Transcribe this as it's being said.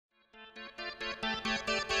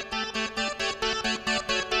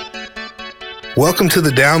Welcome to The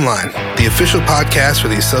Downline, the official podcast for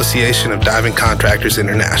the Association of Diving Contractors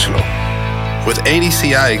International. With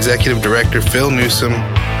ADCI Executive Director Phil Newsom,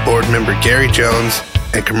 Board Member Gary Jones,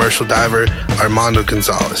 and Commercial Diver Armando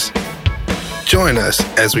Gonzalez. Join us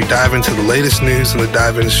as we dive into the latest news in the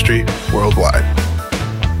dive industry worldwide.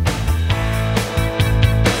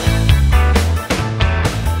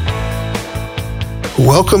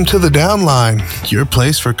 Welcome to The Downline, your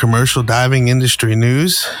place for commercial diving industry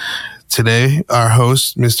news. Today, our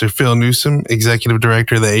host, Mr. Phil Newsom, Executive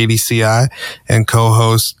Director of the ADCI, and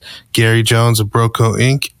co-host Gary Jones of Broco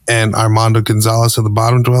Inc. and Armando Gonzalez of the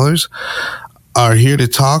Bottom Dwellers are here to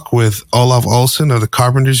talk with Olaf Olsen of the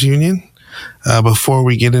Carpenters Union. Before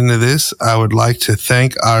we get into this, I would like to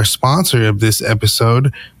thank our sponsor of this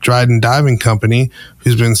episode, Dryden Diving Company,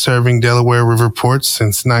 who's been serving Delaware River ports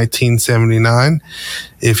since 1979.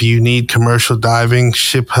 If you need commercial diving,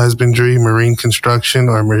 ship husbandry, marine construction,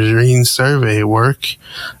 or marine survey work,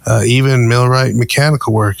 even millwright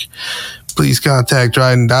mechanical work, please contact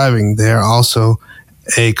Dryden Diving. They are also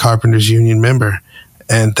a Carpenters Union member.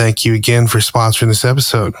 And thank you again for sponsoring this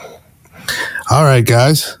episode. All right,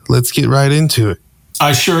 guys, let's get right into it.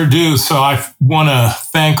 I sure do. So I want to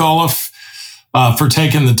thank Olaf for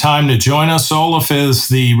taking the time to join us. Olaf is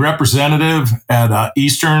the representative at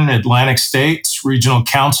Eastern Atlantic States Regional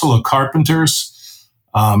Council of Carpenters.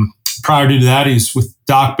 Prior to that, he's with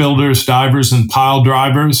dock builders, divers, and pile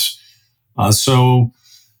drivers. So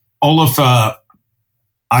Olaf, I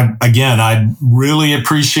really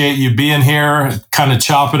appreciate you being here, kind of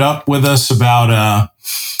chop it up with us about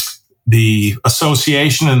the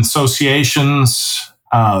association and association's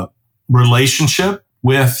relationship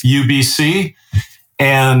with UBC.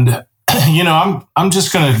 And, I'm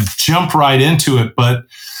just going to jump right into it. But,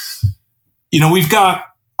 we've got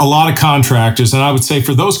a lot of contractors. And I would say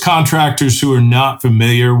for those contractors who are not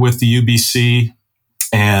familiar with the UBC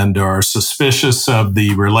and are suspicious of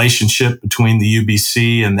the relationship between the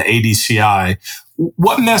UBC and the ADCI,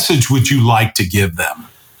 what message would you like to give them?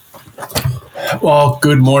 Well,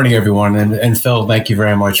 good morning, everyone. And Phil, thank you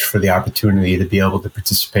very much for the opportunity to be able to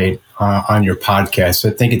participate on your podcast.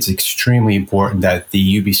 I think it's extremely important that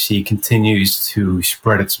the UBC continues to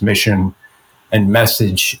spread its mission and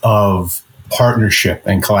message of partnership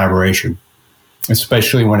and collaboration,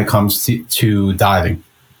 especially when it comes to diving.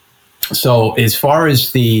 So as far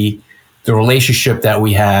as the relationship that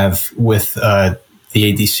we have with the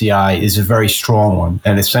ADCI is a very strong one.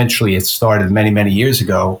 And essentially it started many, many years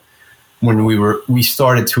ago when we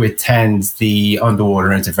started to attend the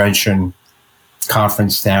underwater intervention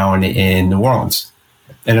conference down in New Orleans.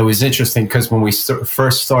 And it was interesting because when we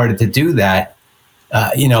first started to do that,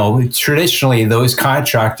 traditionally those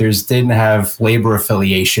contractors didn't have labor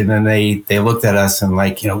affiliation, and they looked at us and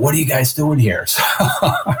like, what are you guys doing here?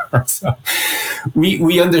 So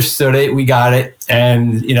we understood it, we got it.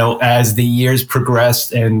 And, as the years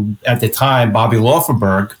progressed, and at the time, Bobby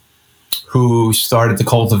Laufenberg, who started to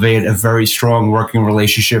cultivate a very strong working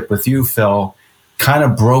relationship with you, Phil, kind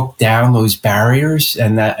of broke down those barriers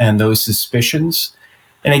and those suspicions.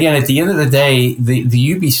 And again, at the end of the day, the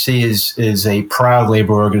UBC is a proud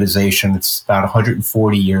labor organization. It's about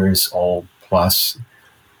 140 years old plus.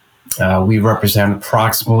 We represent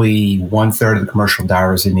approximately 1/3 of the commercial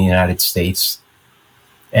divers in the United States.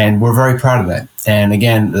 And we're very proud of that. And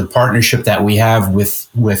again, the partnership that we have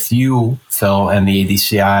with you, Phil, and the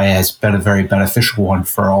ADCI has been a very beneficial one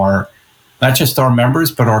for not just our members,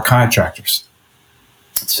 but our contractors.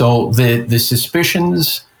 So the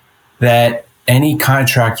suspicions that any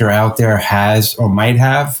contractor out there has or might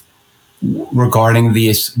have regarding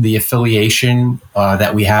the affiliation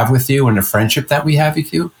that we have with you and the friendship that we have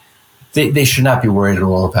with you, they should not be worried at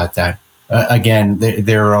all about that. Again,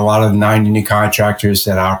 there are a lot of non-union contractors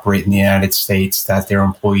that operate in the United States that their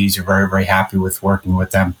employees are very, very happy with working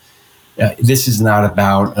with them. This is not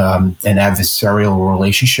about an adversarial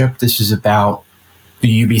relationship. This is about the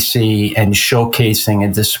UBC and showcasing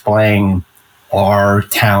and displaying our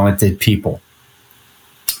talented people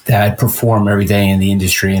that perform every day in the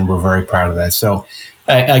industry, and we're very proud of that. So,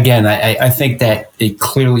 again, I think that it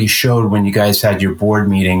clearly showed when you guys had your board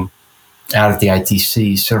meeting out at the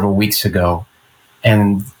ITC several weeks ago,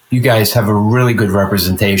 and you guys have a really good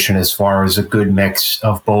representation as far as a good mix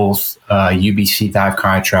of both UBC dive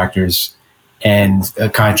contractors and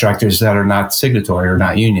contractors that are not signatory or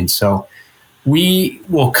not union. So we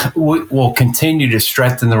will continue to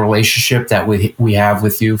strengthen the relationship that we have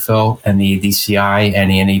with you, Phil, and the ADCI, and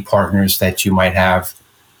any partners that you might have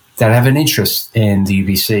that have an interest in the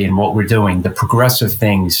UBC and what we're doing, the progressive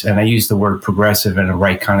things. And I use the word progressive in a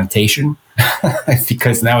right connotation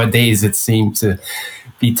because nowadays it seems to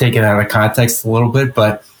be taken out of context a little bit,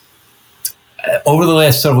 but over the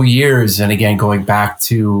last several years, and again, going back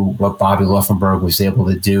to what Bobby Luffenberg was able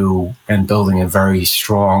to do and building a very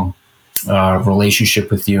strong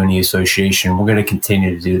relationship with you and the association, we're going to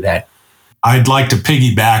continue to do that. I'd like to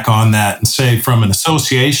piggyback on that and say, from an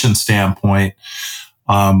association standpoint,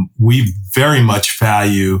 we very much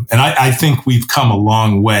value, and I think we've come a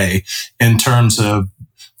long way in terms of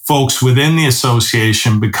folks within the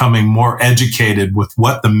association becoming more educated with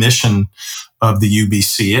what the mission of the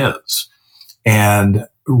UBC is, and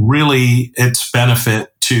really its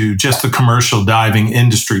benefit to just the commercial diving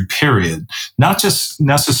industry, period. Not just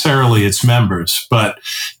necessarily its members, but,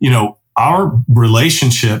 our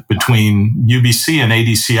relationship between UBC and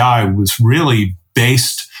ADCI was really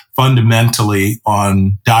based fundamentally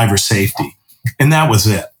on diver safety. And that was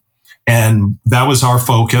it. And that was our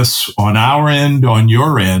focus on our end, on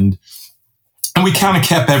your end. And we kind of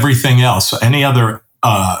kept everything else, any other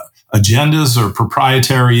agendas or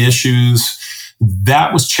proprietary issues,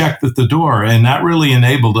 that was checked at the door. And that really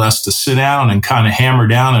enabled us to sit down and kind of hammer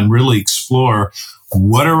down and really explore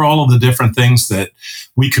what are all of the different things that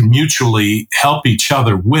we could mutually help each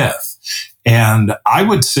other with. And I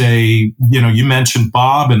would say, you mentioned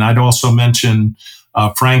Bob, and I'd also mention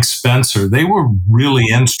Frank Spencer. They were really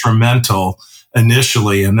instrumental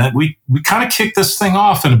initially, and that we kind of kicked this thing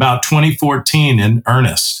off in about 2014 in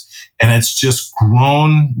earnest. And it's just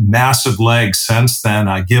grown massive legs since then.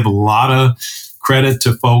 I give a lot of credit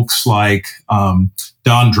to folks like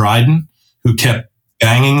Don Dryden, who kept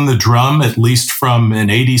banging the drum, at least from an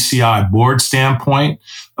ADCI board standpoint,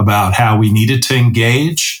 about how we needed to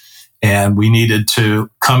engage and we needed to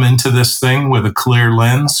come into this thing with a clear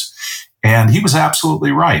lens. And he was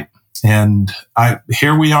absolutely right. And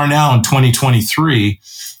here we are now in 2023.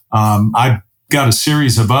 I've got a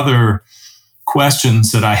series of other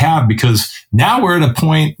questions that I have, because now we're at a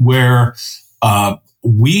point where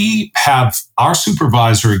we have our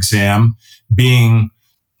supervisor exam being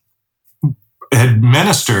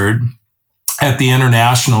administered at the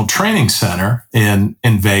International Training Center in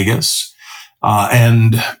Vegas.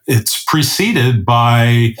 And it's preceded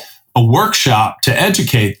by a workshop to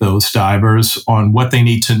educate those divers on what they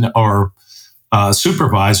need to know, or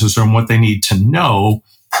supervisors on what they need to know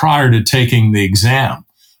prior to taking the exam.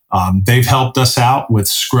 They've helped us out with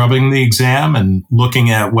scrubbing the exam and looking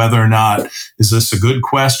at whether or not is this a good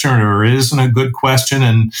question or isn't a good question.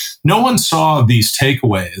 And no one saw these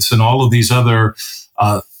takeaways and all of these other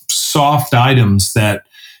soft items that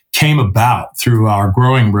came about through our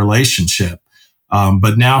growing relationship.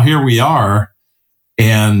 But now here we are,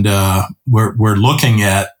 and we're looking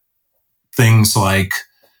at things like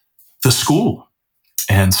the school.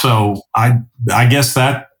 And so I guess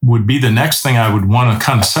that would be the next thing I would want to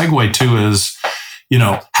kind of segue to is,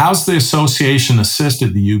 how's the association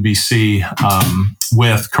assisted the UBC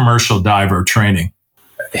with commercial diver training?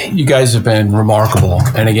 You guys have been remarkable.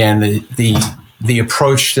 And again, the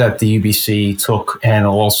approach that the UBC took, and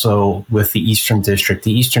also with the Eastern District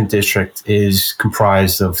is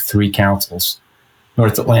comprised of 3 councils: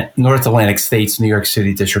 North Atlantic States, New York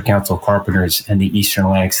City District Council of Carpenters, and the Eastern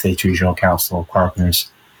Atlantic States Regional Council of Carpenters.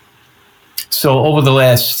 So over the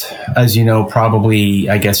last, as you know, probably,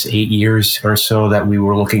 8 years or so, that we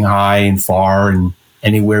were looking high and far and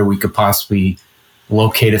anywhere we could possibly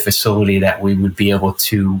locate a facility that we would be able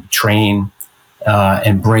to train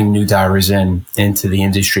and bring new divers into the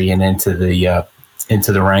industry and into the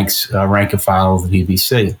rank and file of the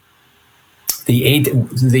UBC.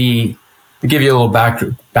 To give you a little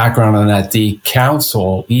background on that, the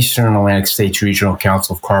council, Eastern Atlantic States Regional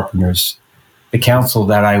Council of Carpenters, the council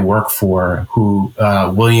that I work for, who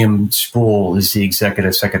William Sproul is the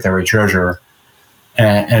executive secretary treasurer.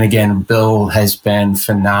 And again, Bill has been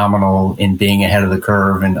phenomenal in being ahead of the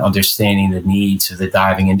curve and understanding the needs of the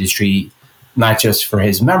diving industry, not just for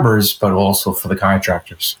his members, but also for the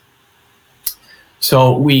contractors.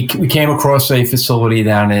 So we came across a facility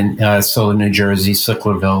down in southern New Jersey,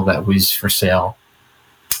 Sicklerville, that was for sale.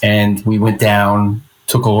 And we went down,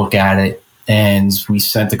 took a look at it, and we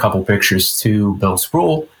sent a couple pictures to Bill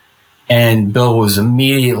Sproul. And Bill was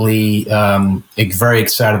immediately very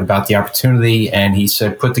excited about the opportunity. And he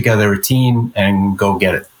said, put together a team and go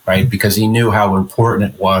get it, right? Because he knew how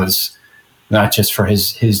important it was, not just for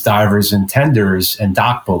his divers and tenders and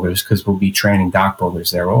dock builders, because we'll be training dock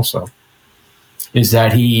builders there also, is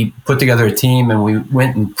that he put together a team and we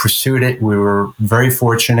went and pursued it. We were very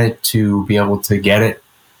fortunate to be able to get it.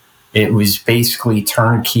 It was basically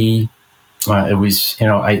turnkey. It was,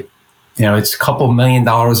 it's a couple $1 million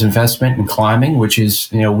investment in climbing, which is,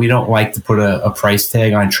 we don't like to put a price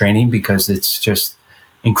tag on training because it's just,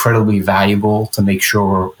 incredibly valuable to make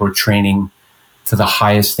sure we're training to the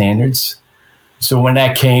highest standards. So when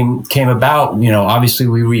that came about, obviously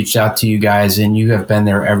we reached out to you guys, and you have been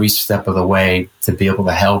there every step of the way to be able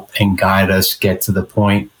to help and guide us get to the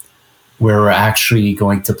point where we're actually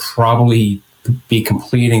going to probably be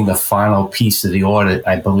completing the final piece of the audit,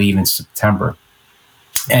 I believe, in September.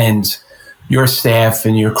 And your staff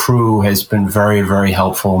and your crew has been very, very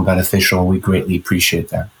helpful and beneficial. We greatly appreciate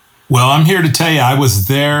that. Well, I'm here to tell you, I was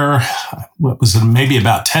there, maybe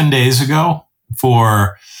about 10 days ago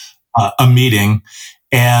for a meeting,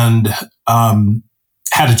 and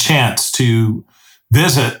had a chance to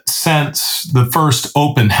visit since the first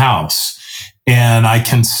open house. And I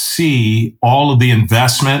can see all of the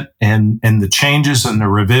investment and the changes and the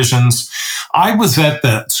revisions. I was at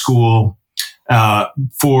that school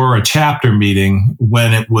for a chapter meeting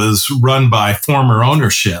when it was run by former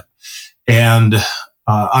ownership. And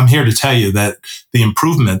I'm here to tell you that the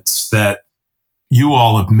improvements that you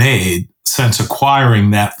all have made since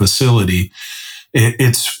acquiring that facility,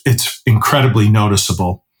 it's incredibly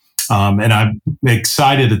noticeable. And I'm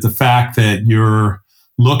excited at the fact that you're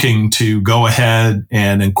looking to go ahead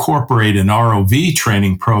and incorporate an ROV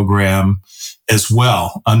training program as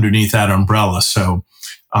well underneath that umbrella. So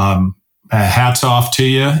hats off to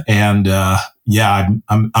you. And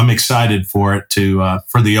I'm excited for it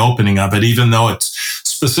for the opening of it, even though it's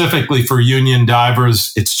specifically for union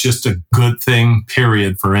divers. It's just a good thing,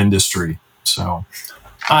 period, for industry. So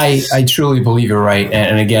I truly believe you're right.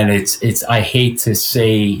 And again, it's I hate to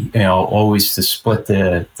say, always to split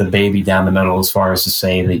the baby down the middle, as far as to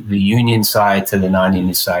say the union side to the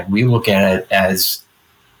non-union side. We look at it as,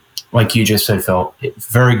 like you just said, Phil,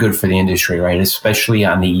 very good for the industry, right? Especially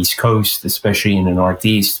on the East Coast, especially in the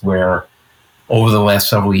Northeast, where over the last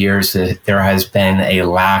several years, there has been a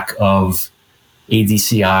lack of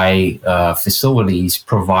ADCI facilities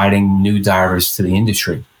providing new divers to the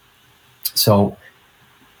industry. So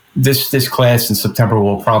this class in September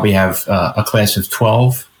will probably have a class of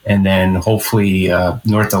 12, and then hopefully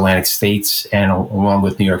North Atlantic states and along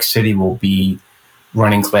with New York City will be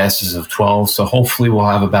running classes of 12. So hopefully we'll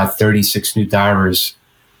have about 36 new divers,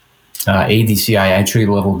 ADCI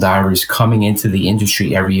entry-level divers, coming into the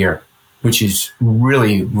industry every year, which is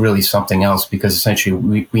really, really something else, because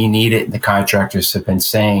essentially we need it. The contractors have been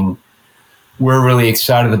saying, we're really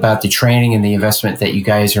excited about the training and the investment that you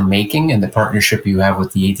guys are making and the partnership you have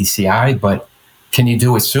with the ADCI, but can you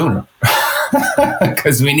do it sooner?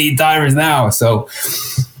 Because we need divers now. So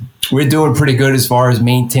we're doing pretty good as far as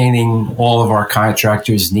maintaining all of our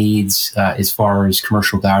contractors' needs as far as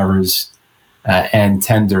commercial divers and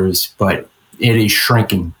tenders, but it is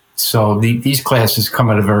shrinking. So these classes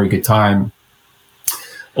come at a very good time,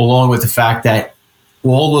 along with the fact that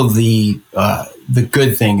all of the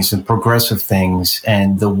good things and progressive things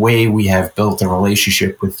and the way we have built a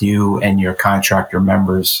relationship with you and your contractor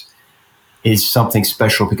members is something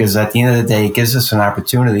special, because at the end of the day, it gives us an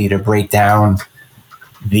opportunity to break down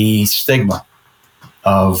the stigma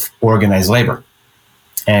of organized labor.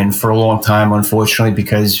 And for a long time, unfortunately,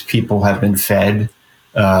 because people have been fed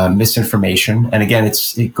misinformation, and again,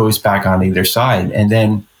 it goes back on either side. And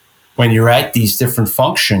then when you're at these different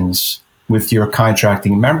functions with your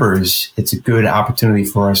contracting members, it's a good opportunity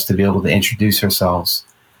for us to be able to introduce ourselves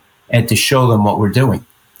and to show them what we're doing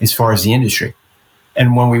as far as the industry.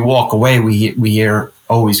 And when we walk away, we hear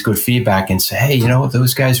always good feedback and say, hey,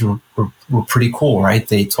 those guys were pretty cool, right?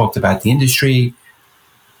 They talked about the industry.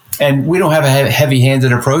 And we don't have a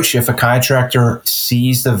heavy-handed approach. If a contractor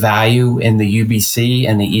sees the value in the UBC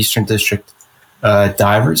and the Eastern District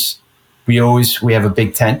divers, we have a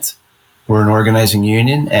big tent. We're an organizing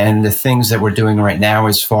union, and the things that we're doing right now,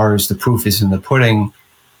 as far as the proof is in the pudding,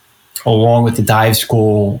 along with the dive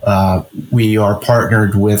school, we are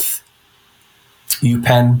partnered with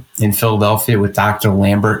UPenn in Philadelphia with Dr.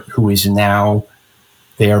 Lambert, who is now,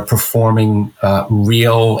 they are performing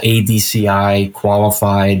real ADCI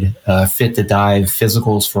qualified fit to dive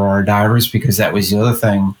physicals for our divers, because that was the other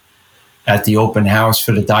thing at the open house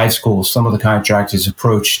for the dive school. Some of the contractors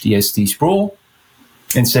approached ESD Sproul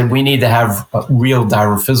and said, we need to have real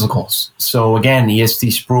diver physicals. So again,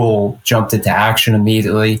 ESD Sproul jumped into action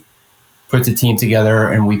immediately, put the team together,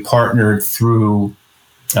 and we partnered through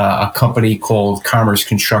a company called Commerce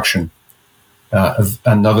Construction,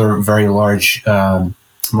 another very large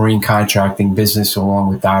marine contracting business, along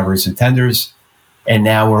with divers and tenders. And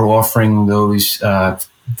now we're offering those diver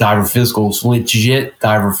physicals, legit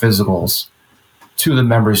diver physicals, to the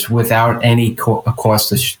members without any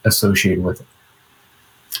cost associated with it.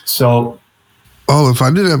 So, Olaf,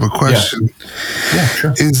 I did have a question. Yeah,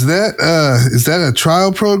 sure. Is that a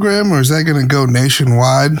trial program, or is that going to go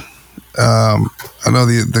nationwide? I know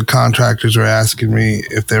the contractors were asking me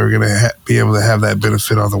if they were going to be able to have that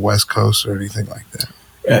benefit on the West Coast or anything like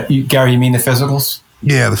that. Gary, you mean the physicals?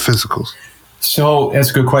 Yeah, the physicals. So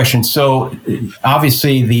that's a good question. So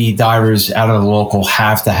obviously the divers out of the local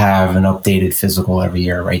have to have an updated physical every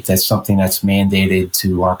year, right? That's something that's mandated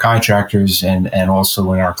to our contractors and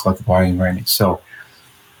also in our collective bargaining agreement. So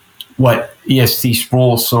what EST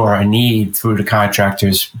Sproul saw a need through the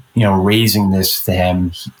contractors, raising this to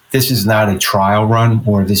him. This is not a trial run,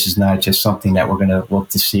 or this is not just something that we're going to look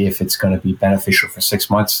to see if it's going to be beneficial for 6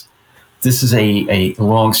 months. This is a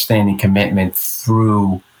long-standing commitment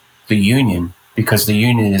through the union, because the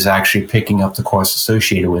union is actually picking up the costs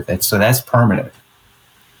associated with it. So that's permanent.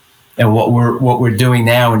 And what we're doing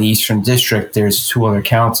now in the Eastern District, there's 2 other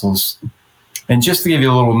councils. And just to give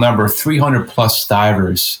you a little number, 300 plus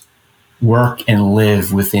divers work and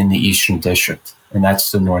live within the Eastern District, and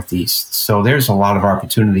that's the Northeast. So there's a lot of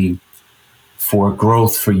opportunity for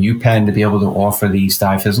growth for UPenn to be able to offer these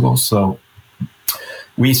dive physicals. So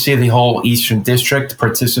we see the whole Eastern District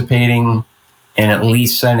participating and at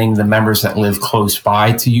least sending the members that live close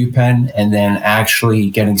by to UPenn, and then actually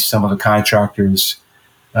getting some of the contractors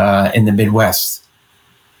in the Midwest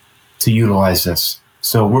to utilize this.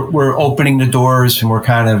 So we're opening the doors, and we're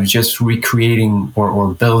kind of just recreating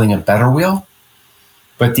or building a better wheel.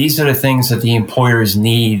 But these are the things that the employers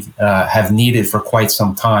have needed for quite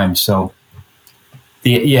some time. So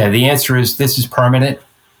the answer is this is permanent.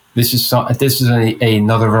 This is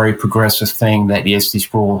another very progressive thing that EST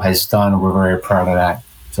Sproul has done, and we're very proud of that.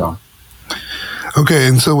 So, okay,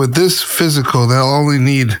 and so with this physical, they'll only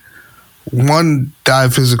need one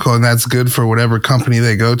dive physical, and that's good for whatever company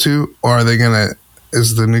they go to, or are they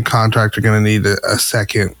is the new contractor going to need a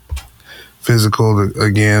second physical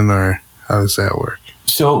again, or how does that work?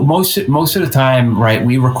 So most of the time, right,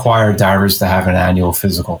 we require divers to have an annual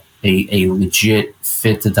physical, a legit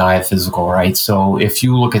fit to dive physical, right? So if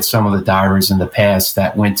you look at some of the divers in the past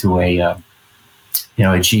that went to a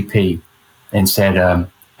GP and said,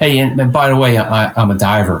 hey, and by the way, I'm a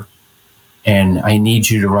diver, and I need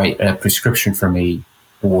you to write a prescription for me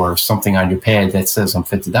or something on your pad that says I'm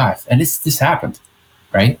fit to dive. And this happened,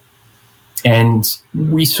 right? And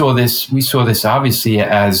we saw this obviously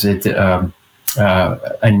as a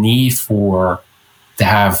need to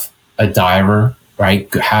have a diver,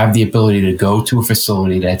 right, have the ability to go to a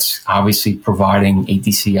facility that's obviously providing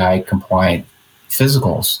ADCI compliant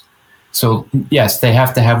physicals. So yes, they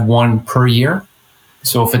have to have one per year.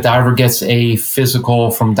 So if a diver gets a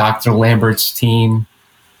physical from Dr. Lambert's team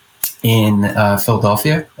in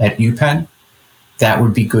Philadelphia at UPenn, that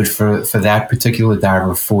would be good for that particular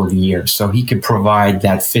diver for the year. So he could provide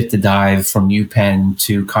that fit to dive from UPenn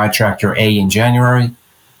to contractor A in January,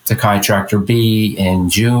 to contractor B in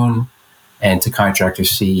June, and to contractor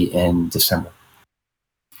C in December.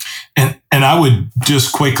 And I would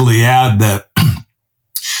just quickly add that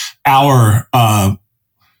our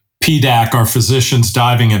PDAC, our Physicians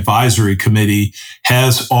Diving Advisory Committee,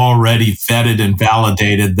 has already vetted and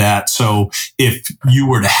validated that. So if you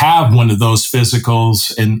were to have one of those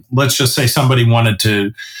physicals, and let's just say somebody wanted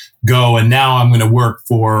to go, and now I'm going to work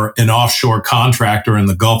for an offshore contractor in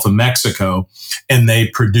the Gulf of Mexico, and they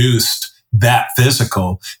produced that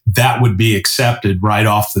physical, that would be accepted right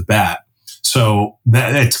off the bat. So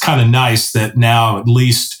that it's kind of nice that now at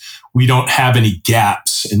least we don't have any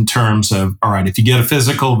gaps in terms of, all right, if you get a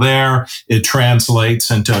physical there, it translates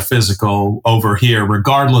into a physical over here,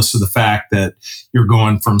 regardless of the fact that you're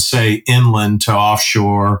going from, say, inland to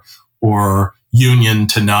offshore or union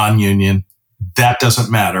to non-union. That doesn't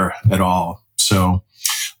matter at all. So,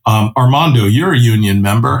 Armando, you're a union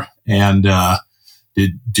member, and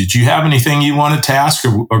did you have anything you wanted to ask,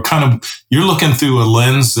 or kind of you're looking through a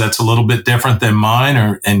lens that's a little bit different than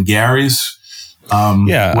mine and Gary's?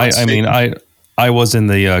 I was in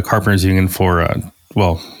the Carpenters Union for,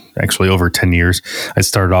 actually over 10 years. I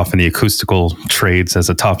started off in the acoustical trades as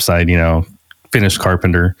a topside, finished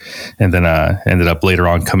carpenter, and then ended up later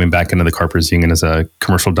on coming back into the Carpenters Union as a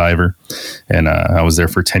commercial diver. And I was there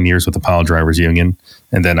for 10 years with the Pile Drivers Union,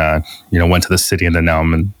 and then, went to the city, and then now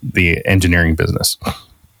I'm in the engineering business.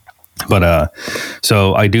 But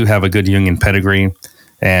so I do have a good union pedigree,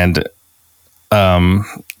 and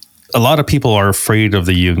a lot of people are afraid of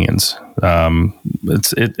the unions. And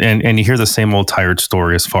you hear the same old tired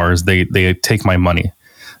story as far as they take my money.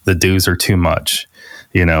 The dues are too much,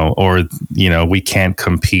 we can't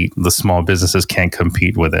compete. The small businesses can't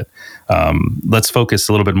compete with it. Let's focus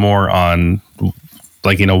a little bit more on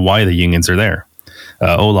why the unions are there.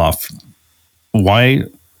 Olaf, why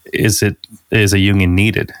is a union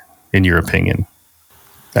needed, in your opinion?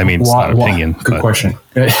 I mean, it's not opinion. Good question.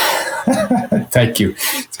 Thank you.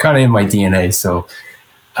 It's kind of in my DNA. So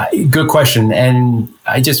good question. And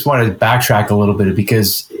I just want to backtrack a little bit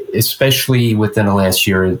because especially within the last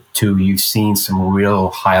year or two, you've seen some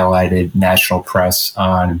real highlighted national press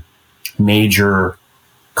on major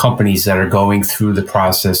companies that are going through the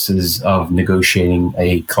processes of negotiating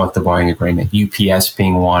a collective bargaining agreement, UPS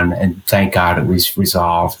being one, and thank God it was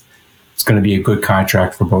resolved. It's going to be a good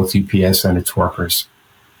contract for both UPS and its workers.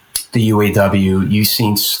 The UAW, you've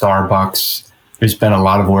seen Starbucks. There's been a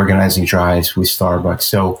lot of organizing drives with Starbucks.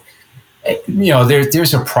 So,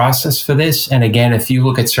 there's a process for this. And again, if you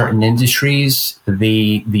look at certain industries,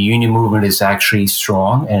 the union movement is actually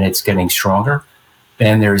strong and it's getting stronger.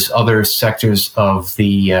 And there's other sectors of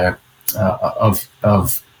the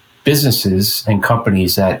of businesses and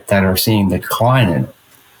companies that are seeing the decline in it.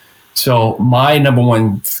 So my number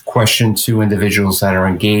one question to individuals that are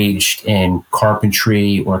engaged in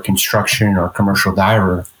carpentry or construction or commercial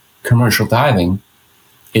diving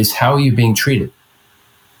is, how are you being treated?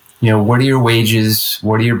 What are your wages?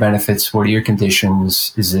 What are your benefits? What are your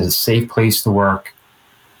conditions? Is it a safe place to work?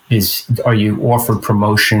 Are you offered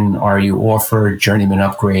promotion? Are you offered journeyman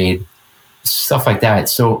upgrade? Stuff like that.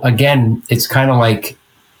 So again, it's kind of like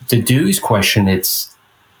the dues question. It's,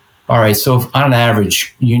 all right, so if on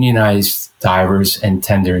average, unionized divers and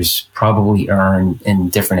tenders probably earn in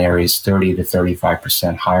different areas 30 to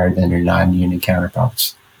 35% higher than their non-union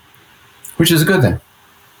counterparts, which is a good thing,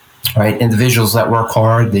 right? Individuals that work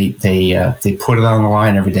hard, they put it on the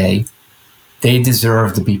line every day. They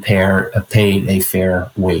deserve to be paid a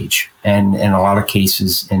fair wage. And in a lot of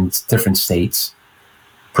cases in different states,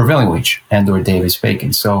 prevailing wage and or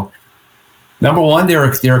Davis-Bacon. So number one, there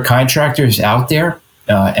are contractors out there.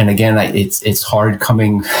 And again, it's hard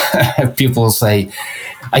coming. People say,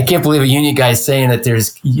 I can't believe a union guy is saying that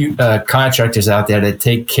there's contractors out there that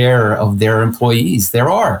take care of their employees.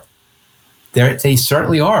 There are. They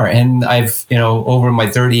certainly are. And I've, over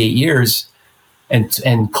my 38 years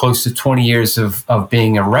and close to 20 years of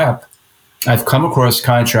being a rep, I've come across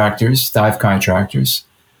dive contractors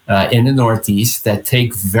in the Northeast that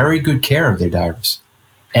take very good care of their divers.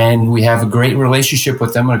 And we have a great relationship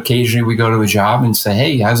with them. And occasionally we go to a job and say,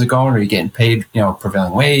 hey, how's it going? Are you getting paid,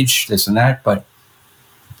 prevailing wage, this and that? But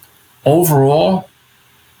overall,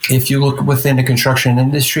 if you look within the construction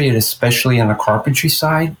industry, and especially on the carpentry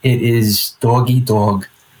side, it is dog eat dog.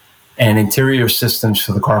 And interior systems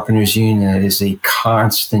for the Carpenters Union is a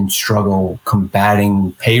constant struggle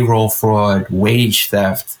combating payroll fraud, wage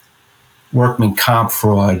theft, workman comp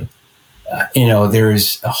fraud.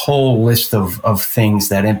 There's a whole list of things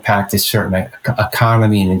that impact a certain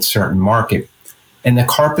economy and a certain market. And the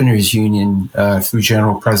Carpenters Union, through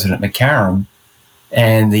General President McCarron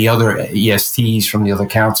and the other ESTs from the other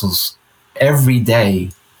councils, every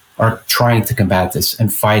day are trying to combat this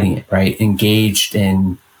and fighting it, right? Engaged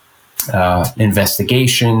in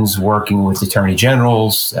investigations, working with attorney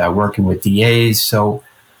generals, working with DAs. So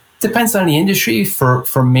it depends on the industry.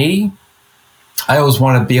 For me, I always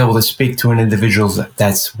want to be able to speak to an individual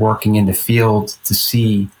that's working in the field to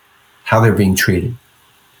see how they're being treated.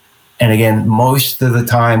 And again, most of the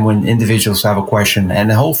time when individuals have a question, and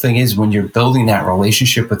the whole thing is when you're building that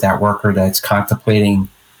relationship with that worker that's contemplating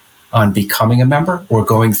on becoming a member or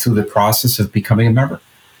going through the process of becoming a member,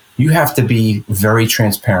 you have to be very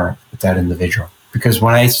transparent with that individual. Because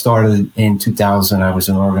when I started in 2000, I was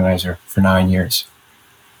an organizer for 9 years.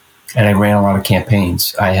 And I ran a lot of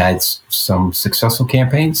campaigns. I had some successful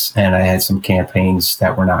campaigns, and I had some campaigns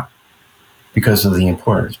that were not because of the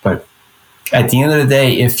employers. But at the end of the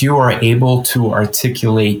day, if you are able to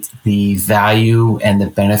articulate the value and the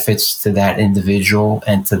benefits to that individual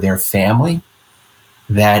and to their family,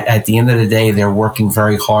 that at the end of the day, they're working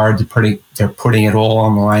very hard. They're putting it all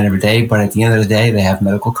on the line every day. But at the end of the day, they have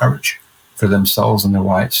medical coverage for themselves and their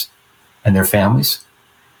wives and their families.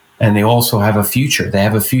 And they also have a future. They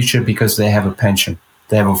have a future because they have a pension.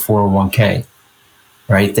 They have a 401k,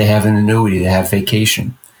 right? They have an annuity. They have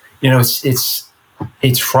vacation. It's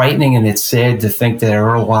frightening and it's sad to think that there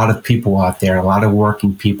are a lot of people out there, a lot of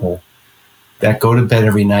working people that go to bed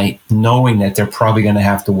every night knowing that they're probably going to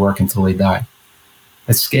have to work until they die.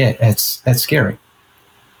 That's scary. That's scary.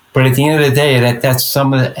 But at the end of the day, that's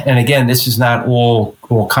some of the, and again, this is not all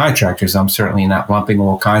contractors. I'm certainly not lumping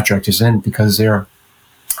all contractors in because there are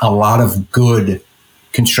a lot of good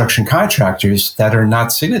construction contractors that are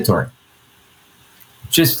not signatory.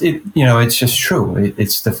 It's just true.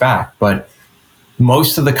 It's the fact. But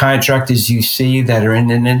most of the contractors you see that are in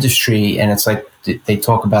an industry, and it's like they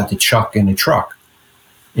talk about the chuck in the truck.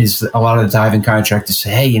 is a lot of the diving contractors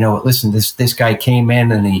say, hey, you know what, listen, this guy came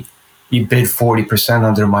in and he bid 40%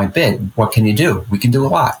 under my bid. What can you do? We can do a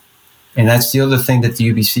lot. And that's the other thing that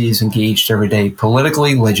the UBC is engaged every day,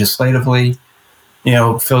 politically, legislatively. You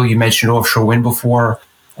know, Phil, you mentioned offshore wind before.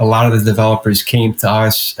 A lot of the developers came to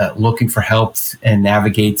us looking for help and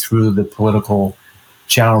navigate through the political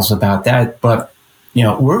channels about that. But, you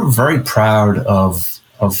know, we're very proud of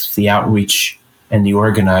the outreach and the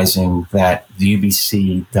organizing that the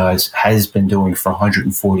UBC has been doing for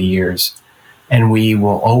 140 years. And we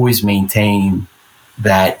will always maintain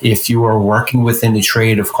that if you are working within the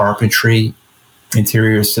trade of carpentry,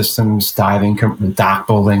 interior systems, diving, dock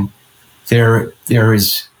building, there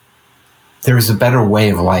is a better way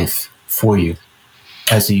of life for you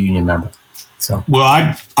as a union member. So, well,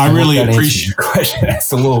 I really appreciate your question.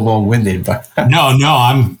 That's a little long-winded, but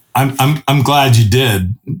no, I'm glad you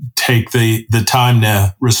did take the time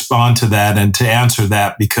to respond to that and to answer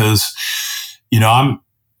that, because, you know, I'm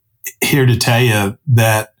here to tell you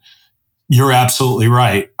that you're absolutely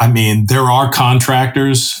right. I mean, there are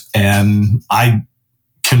contractors, and I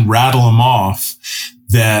can rattle them off,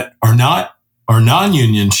 that are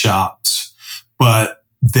non-union shops, but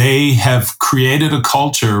they have created a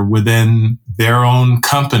culture within their own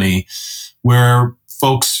company where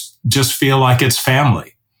folks just feel like it's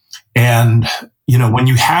family. And, you know, when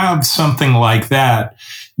you have something like that,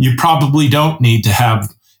 you probably don't need to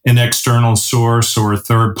have an external source or a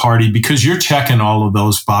third party, because you're checking all of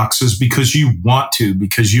those boxes because you want to,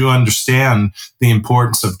 because you understand the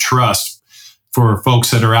importance of trust for folks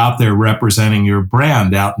that are out there representing your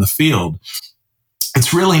brand out in the field.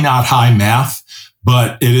 It's really not high math,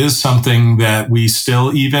 but it is something that we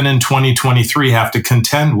still, even in 2023, have to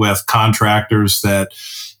contend with contractors that,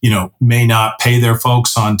 you know, may not pay their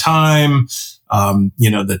folks on time, you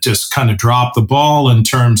know, that just kind of drop the ball in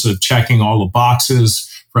terms of checking all the boxes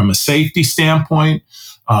from a safety standpoint,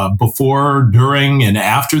 before, during, and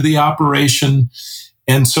after the operation.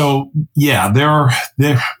 And so, yeah,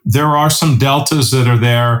 there are some deltas that are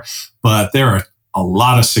there, but there are a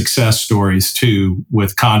lot of success stories too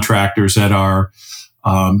with contractors that are,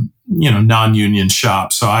 you know, non-union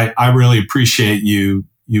shops. So I really appreciate you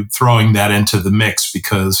throwing that into the mix,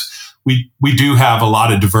 because we do have a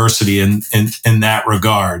lot of diversity in that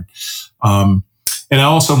regard. And I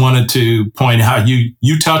also wanted to point out,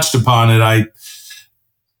 you touched upon it.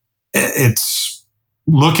 It's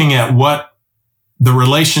looking at what the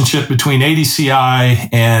relationship between ADCI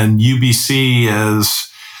and UBC is,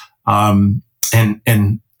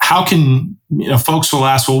 and how can, you know, folks will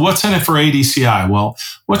ask, well, what's in it for ADCI? Well,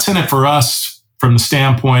 what's in it for us from the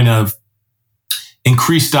standpoint of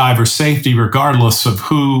increased diver safety, regardless of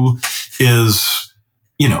who is,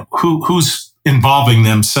 you know, who's involving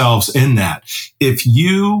themselves in that. If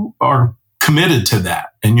you are committed to that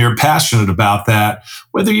and you're passionate about that,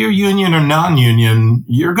 whether you're union or non-union,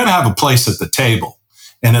 you're going to have a place at the table.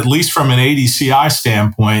 And at least from an ADCI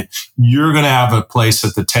standpoint, you're going to have a place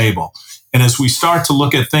at the table. And as we start to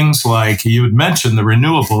look at things like you had mentioned, the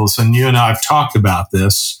renewables, and you and I have talked about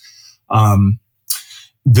this,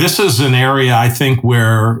 this is an area I think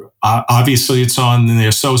where obviously it's on the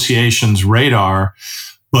association's radar,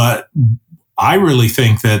 but I really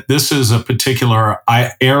think that this is a particular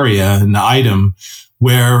area, an item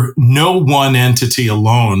where no one entity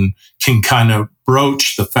alone can kind of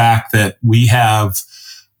broach the fact that we have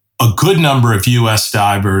a good number of U.S.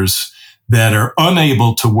 divers that are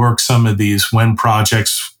unable to work some of these wind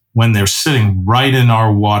projects when they're sitting right in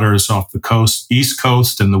our waters off the coast, East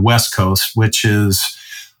Coast and the West Coast, which is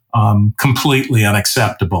completely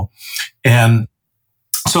unacceptable. And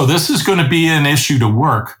so this is going to be an issue to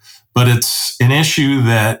work, but it's an issue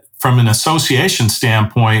that from an association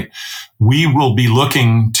standpoint, we will be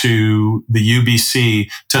looking to the UBC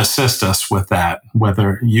to assist us with that,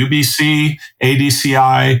 whether UBC,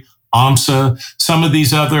 ADCI, AMSA, some of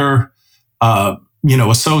these other,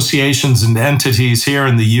 associations and entities here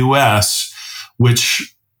in the U.S.,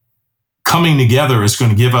 which coming together is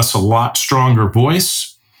going to give us a lot stronger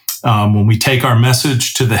voice when we take our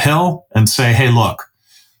message to the Hill and say, hey, look,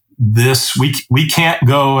 this we can't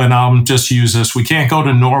go, and I'll just use this, we can't go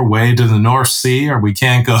to Norway, to the North Sea, or we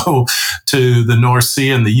can't go to the North Sea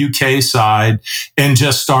and the UK side and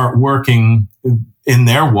just start working in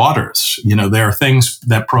their waters. You know, there are things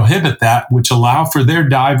that prohibit that, which allow for their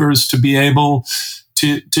divers to be able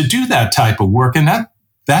to do that type of work. And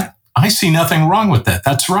that I see nothing wrong with that.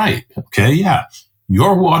 That's right. Okay. Yeah.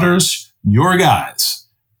 Your waters, your guys,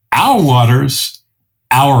 our waters,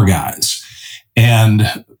 our guys.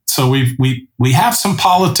 And so we have some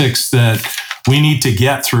politics that we need to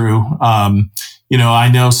get through. I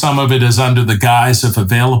know some of it is under the guise of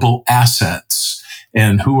available assets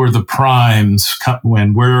and who are the primes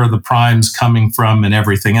and where are the primes coming from and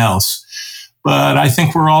everything else. But I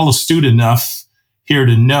think we're all astute enough here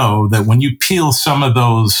to know that when you peel some of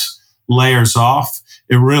those layers off,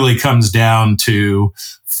 it really comes down to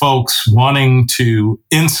folks wanting to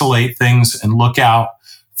insulate things and look out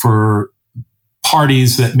for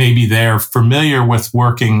parties that maybe they're familiar with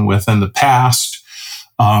working with in the past,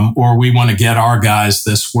 or we want to get our guys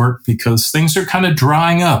this work because things are kind of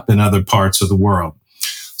drying up in other parts of the world.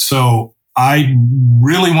 So I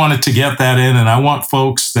really wanted to get that in, and I want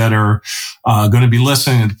folks that are going to be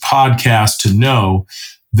listening to the podcast to know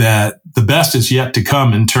that the best is yet to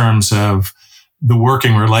come in terms of the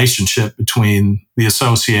working relationship between the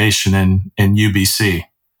association and UBC.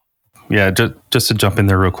 Yeah, just to jump in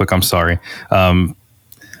there real quick, I'm sorry. We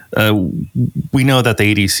know that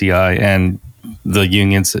the ADCI and the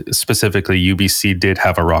unions, specifically UBC, did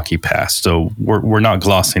have a rocky past. So we're not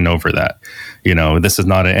glossing over that. This is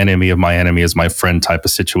not an enemy of my enemy is my friend type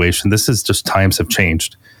of situation. This is just times have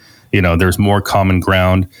changed. There's more common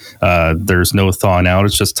ground. There's no thawing out.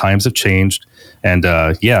 It's just times have changed. And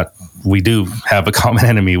we do have a common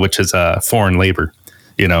enemy, which is foreign labor.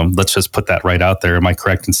 Let's just put that right out there. Am I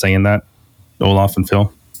correct in saying that, Olaf and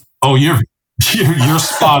Phil? Oh, you're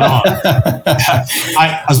spot on.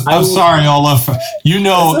 I'm sorry, Olaf. You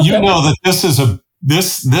know that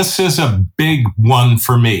this is a big one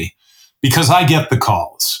for me because I get the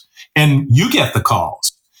calls and you get the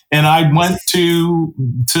calls. And I went to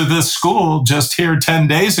this school just here 10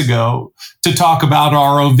 days ago to talk about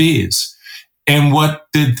ROVs. And what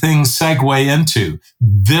did things segue into?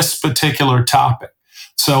 This particular topic.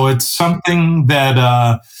 So it's something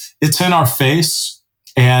that it's in our face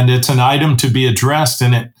and it's an item to be addressed,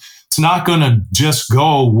 and it's not going to just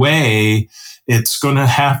go away. It's going to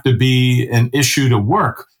have to be an issue to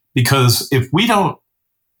work, because if we don't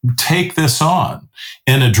take this on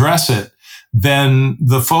and address it, then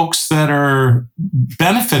the folks that are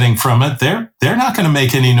benefiting from it, they're not going to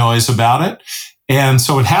make any noise about it. And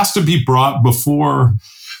so it has to be brought before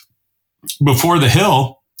the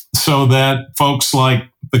hill so that folks like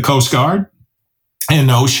the Coast Guard and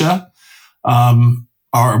OSHA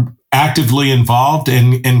are actively involved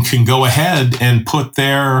and can go ahead and put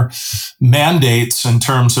their mandates in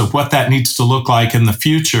terms of what that needs to look like in the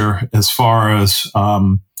future as far as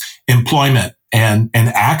employment and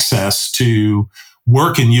access to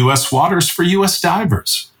work in U.S. waters for U.S.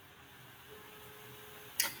 divers.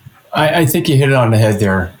 I think you hit it on the head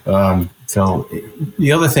there, Phil.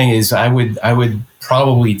 The other thing is I would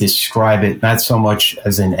probably describe it not so much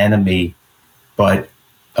as an enemy, but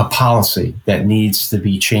a policy that needs to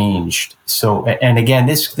be changed. So, and again,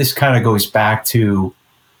 this kind of goes back to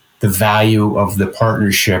the value of the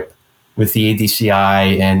partnership with the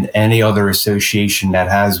ADCI and any other association that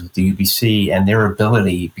has with the UBC and their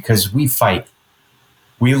ability, because we fight.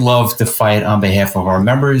 We love to fight on behalf of our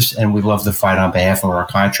members, and we love to fight on behalf of our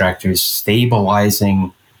contractors,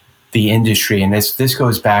 stabilizing the industry. And this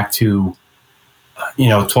goes back to,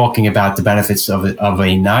 talking about the benefits of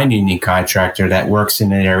a non-union contractor that works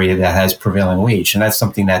in an area that has prevailing wage. And that's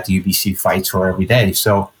something that the UBC fights for every day.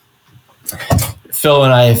 So Phil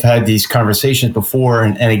and I have had these conversations before.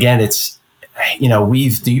 And again, it's, the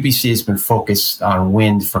UBC has been focused on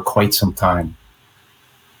wind for quite some time.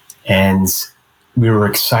 And we were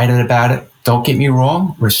excited about it. Don't get me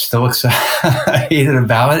wrong. We're still excited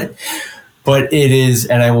about it. But it is,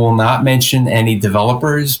 and I will not mention any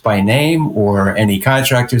developers by name or any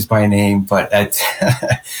contractors by name, but at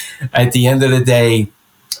the end of the day,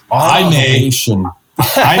 our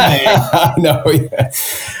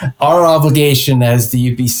obligation as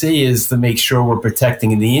the UBC is to make sure we're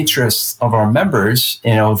protecting the interests of our members,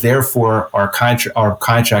 therefore our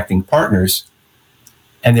contracting partners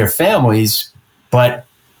and their families. But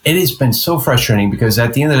it has been so frustrating because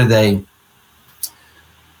at the end of the day,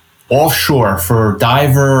 offshore for a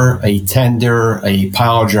diver, a tender, a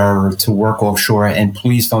pile driver to work offshore, and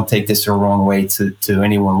please don't take this the wrong way to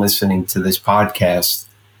anyone listening to this podcast,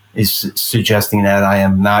 is suggesting that I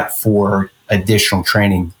am not for additional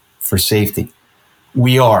training for safety.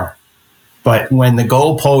 We are. But when the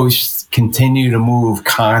goalposts continue to move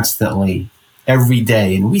constantly every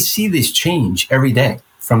day, and we see this change every day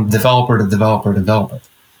from developer to developer to developer,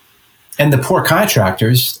 and the poor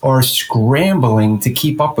contractors are scrambling to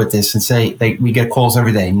keep up with this and say, we get calls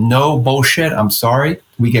every day. No bullshit. I'm sorry.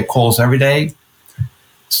 We get calls every day.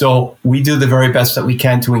 So we do the very best that we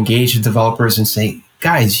can to engage the developers and say,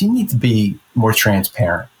 guys, you need to be more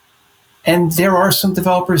transparent. And there are some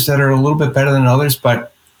developers that are a little bit better than others,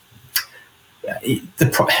 but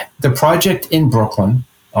the project in Brooklyn,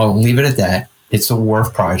 I'll leave it at that. It's a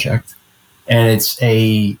wharf project, and it's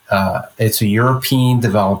a European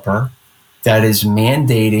developer that is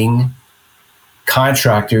mandating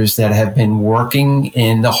contractors that have been working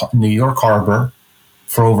in the New York Harbor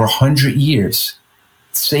for over 100 years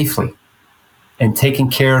safely and taking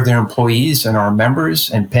care of their employees and our members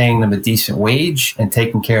and paying them a decent wage and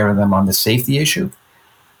taking care of them on the safety issue.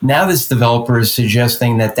 Now this developer is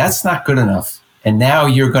suggesting that that's not good enough. And now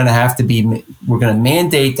we're going to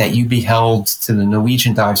mandate that you be held to the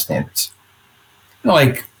Norwegian dive standards.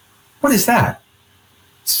 Like, what is that?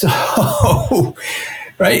 So,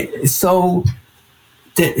 right. So,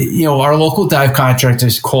 our local dive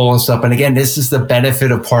contractors call us up. And again, this is the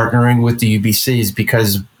benefit of partnering with the UBCs,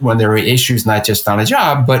 because when there are issues, not just on a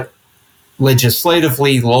job, but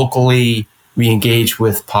legislatively, locally, we engage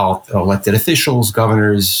with elected officials,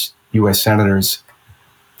 governors, U.S. senators.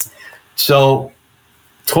 So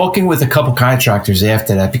talking with a couple contractors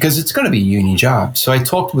after that, because it's going to be a union job. So I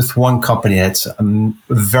talked with one company that's a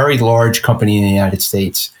very large company in the United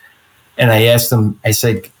States. And I asked him, I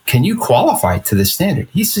said, can you qualify to this standard?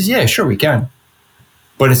 He says, yeah, sure we can.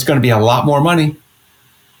 But it's going to be a lot more money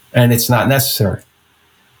and it's not necessary.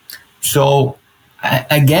 So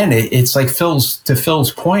again, it's like to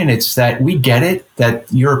Phil's point, it's that we get it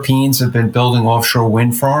that Europeans have been building offshore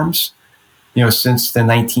wind farms, since the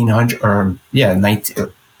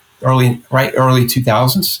early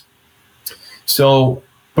 2000s. So,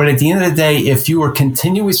 but at the end of the day, if you are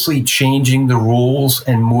continuously changing the rules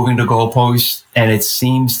and moving the goalposts, and it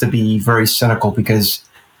seems to be very cynical because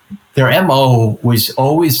their MO was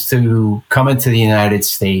always to come into the United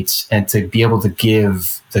States and to be able to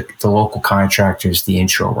give the local contractors the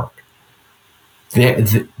inshore work.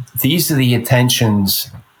 These are the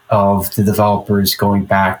intentions of the developers going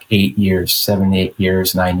back 8 years, 7, 8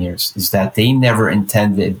 years, 9 years, is that they never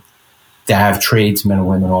intended to have tradesmen and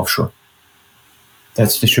women offshore.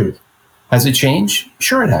 That's the truth. Has it changed?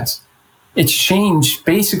 Sure it has. It's changed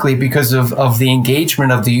basically because of the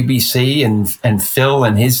engagement of the UBC and Phil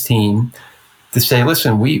and his team to say,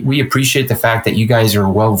 listen, we appreciate the fact that you guys are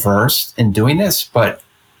well-versed in doing this, but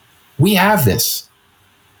we have this.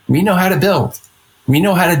 We know how to build. We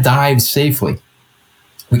know how to dive safely.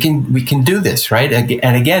 We can do this, right?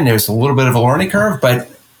 And again, there's a little bit of a learning curve, but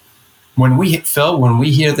when we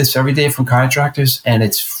hear this every day from contractors, and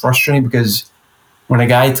it's frustrating because when a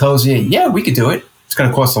guy tells you, yeah, we could do it, it's going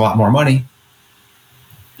to cost a lot more money.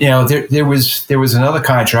 There was another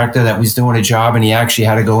contractor that was doing a job, and he actually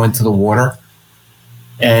had to go into the water,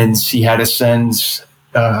 and he had to send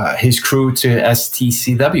his crew to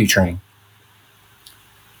STCW training.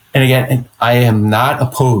 And again, I am not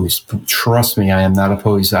opposed. Trust me, I am not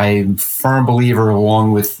opposed. I am a firm believer,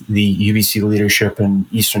 along with the UBC leadership and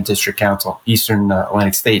Eastern District Council, Eastern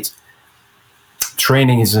Atlantic States.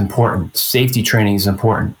 Training is important. Safety training is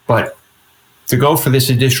important. But to go for this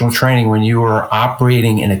additional training when you are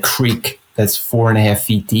operating in a creek that's 4.5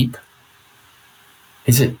 feet deep,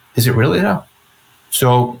 is it really though?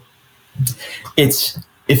 So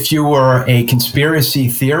if you are a conspiracy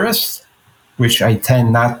theorist, which I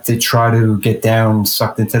tend not to try to get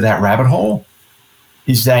sucked into that rabbit hole,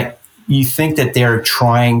 is that you think that they're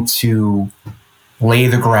trying to lay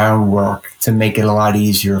the groundwork to make it a lot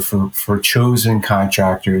easier for chosen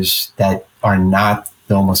contractors that are not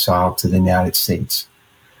domiciled to the United States.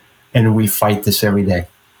 And we fight this every day.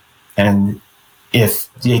 And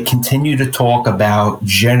if they continue to talk about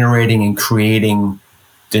generating and creating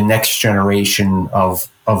the next generation of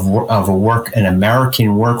an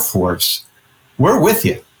American workforce, we're with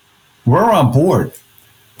you. We're on board.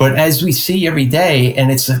 But as we see every day,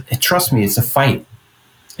 and trust me, it's a fight.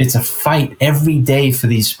 It's a fight every day for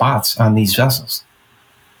these spots on these vessels.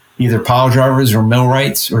 Either pile drivers or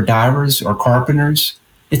millwrights or divers or carpenters.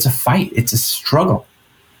 It's a fight. It's a struggle.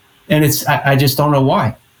 And I just don't know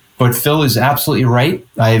why. But Phil is absolutely right.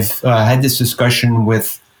 I've had this discussion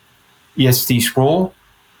with EST Scroll.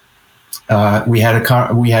 We had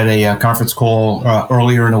a conference call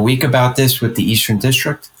earlier in the week about this with the Eastern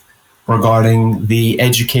District regarding the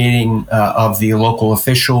educating of the local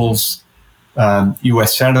officials,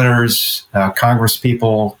 U.S. senators, Congress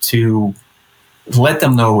people, to let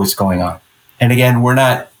them know what's going on. And again, we're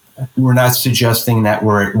not suggesting that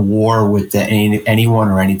we're at war with anyone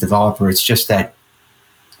or any developer. It's just that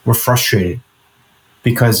we're frustrated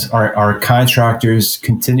because our contractors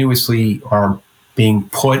continuously are being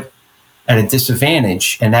put at a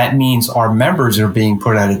disadvantage, and that means our members are being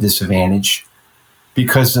put at a disadvantage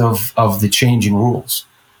because of the changing rules.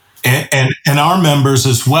 And our members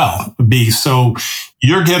as well. So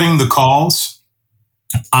you're getting the calls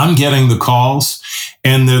I'm getting the calls,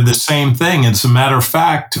 and they're the same thing. As a matter of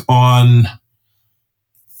fact, on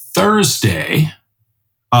Thursday,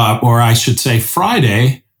 or I should say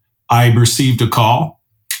Friday, I received a call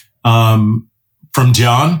from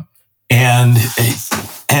John, and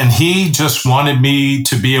he just wanted me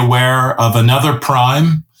to be aware of another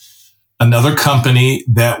prime, another company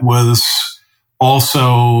that was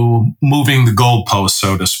also moving the goalpost,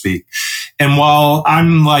 so to speak. And while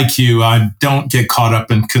I'm like you, I don't get caught up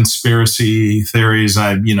in conspiracy theories.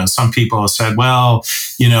 Some people have said, well,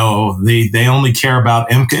 they only care about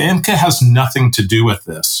IMCA. IMCA has nothing to do with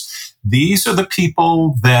this. These are the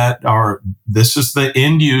people this is the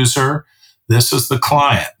end user. This is the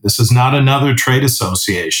client. This is not another trade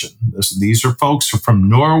association. These are folks from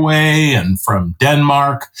Norway and from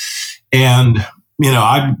Denmark. And,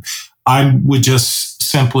 I would just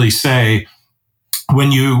simply say,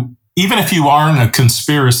 even if you aren't a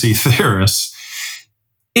conspiracy theorist,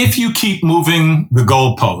 if you keep moving the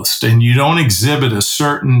goalpost and you don't exhibit a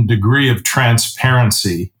certain degree of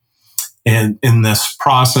transparency in this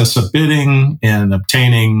process of bidding and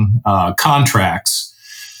obtaining contracts,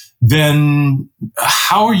 then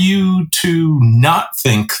how are you to not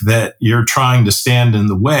think that you're trying to stand in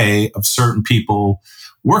the way of certain people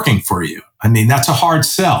working for you? I mean, that's a hard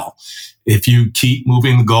sell if you keep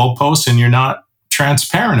moving the goalposts and you're not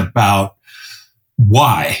transparent about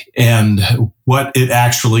why and what it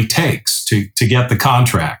actually takes to get the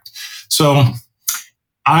contract. So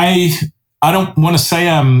I don't want to say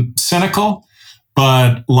I'm cynical,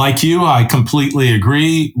 but like you, I completely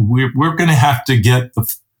agree. We're going to have to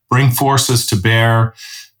bring forces to bear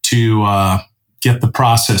to get the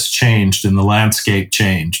process changed and the landscape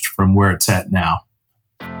changed from where it's at now.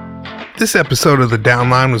 This episode of The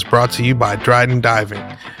Downline was brought to you by Dryden Diving.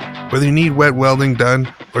 Whether you need wet welding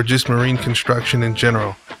done or just marine construction in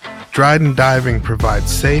general, Dryden Diving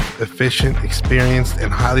provides safe, efficient, experienced,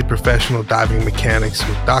 and highly professional diving mechanics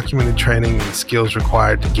with documented training and skills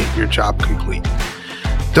required to get your job complete.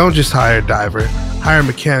 Don't just hire a diver, hire a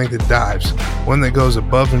mechanic that dives, one that goes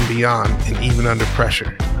above and beyond and even under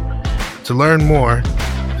pressure. To learn more,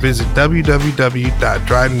 visit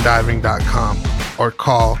www.drydendiving.com or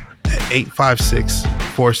call at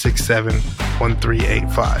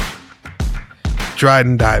 856-467-1385.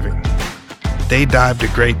 Dryden Diving. They dive to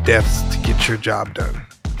great depths to get your job done.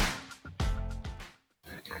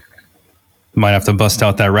 Might have to bust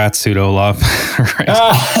out that rat suit, Olaf. Right.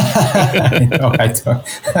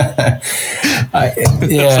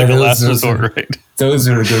 Yeah, like a last resort, right? Those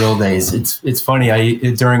are the good old days. It's funny.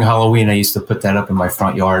 During Halloween, I used to put that up in my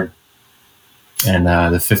front yard, and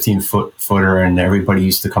the 15-footer, and everybody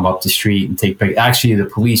used to come up the street and take pictures. Actually, the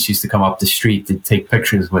police used to come up the street to take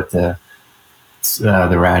pictures with the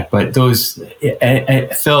rat. But those,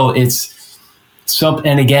 Phil, it's something.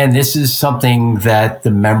 And again, this is something that the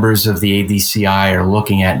members of the ADCI are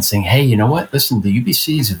looking at and saying, "Hey, you know what? Listen, the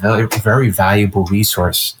UBC is a very, very valuable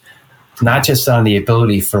resource, not just on the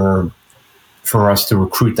ability for us to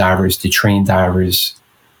recruit divers, to train divers,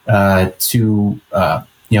 to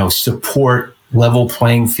support level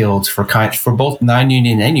playing fields for both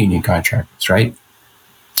non-union and union contractors, right?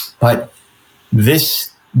 But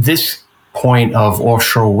this point of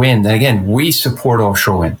offshore wind, and again, we support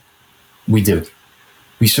offshore wind. We do.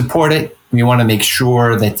 We support it. We want to make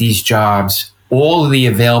sure that these jobs, all of the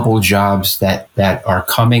available jobs that are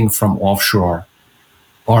coming from offshore,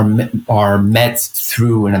 are met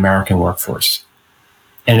through an American workforce.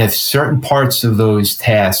 And if certain parts of those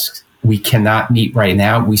tasks we cannot meet right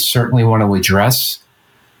now, we certainly want to address.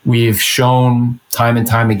 We've shown time and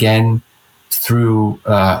time again through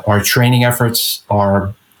our training efforts,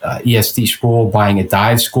 our ESD school, buying a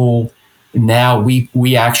dive school. Now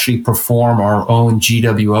we actually perform our own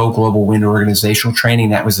GWO, Global Wind Organizational Training.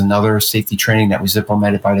 That was another safety training that was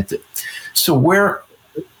implemented by the. So we're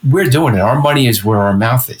doing it. Our money is where our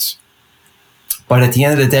mouth is. But at the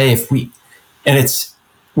end of the day, it's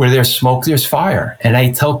where there's smoke, there's fire. And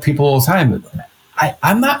I tell people all the time,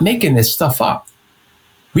 I'm not making this stuff up.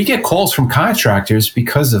 We get calls from contractors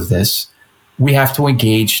because of this. We have to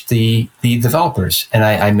engage the developers. And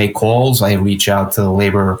I make calls. I reach out to the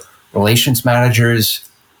labor relations managers,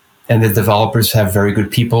 and the developers have very good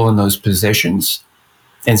people in those positions.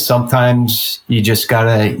 And sometimes you just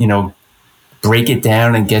gotta, break it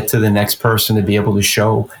down and get to the next person to be able to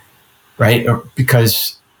show, right?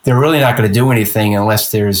 Because they're really not going to do anything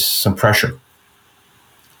unless there's some pressure.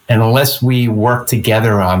 And unless we work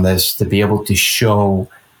together on this to be able to show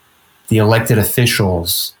the elected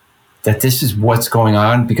officials that this is what's going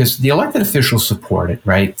on, because the elected officials support it,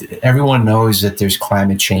 right? Everyone knows that there's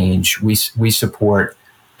climate change. We support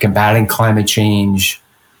combating climate change.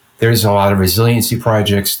 There's a lot of resiliency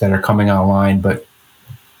projects that are coming online, but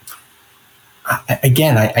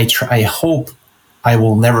I hope I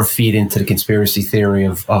will never feed into the conspiracy theory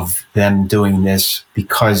of them doing this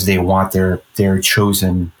because they want their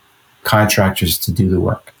chosen contractors to do the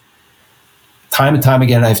work. Time and time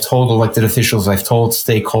again, I've told elected officials, I've told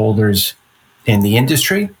stakeholders in the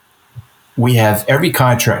industry, we have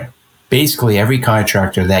basically every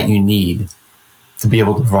contractor that you need to be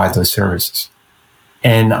able to provide those services.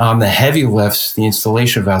 And on the heavy lifts, the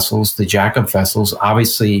installation vessels, the jackup vessels,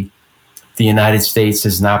 obviously the United States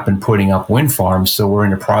has not been putting up wind farms, so we're in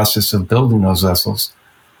the process of building those vessels.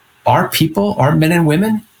 Our people, our men and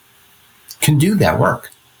women, can do that work.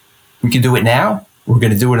 We can do it now. We're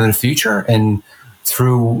going to do it in the future, and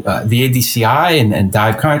through the ADCI and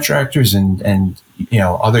dive contractors and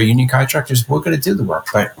other union contractors, we're going to do the work.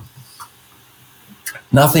 But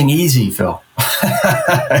nothing easy, Phil.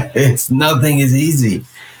 Nothing is easy.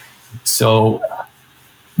 So,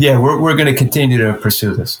 yeah, we're going to continue to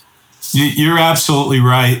pursue this. You're absolutely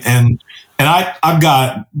right, and I've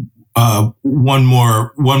got one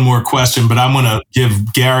more question, but I'm going to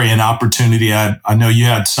give Gary an opportunity. I know you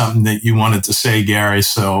had something that you wanted to say, Gary,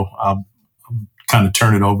 so I'll kind of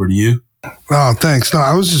turn it over to you. Oh, thanks. No,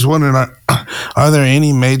 I was just wondering, are there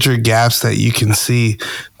any major gaps that you can see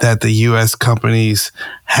that the U.S. companies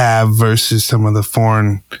have versus some of the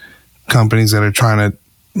foreign companies that are trying to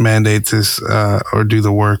mandate this or do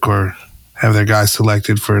the work or have their guys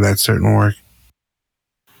selected for that certain work?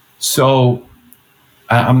 So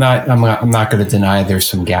I'm not going to deny there's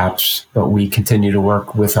some gaps, but we continue to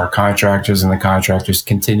work with our contractors, and the contractors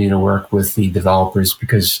continue to work with the developers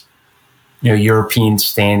because, European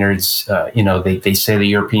standards, they say the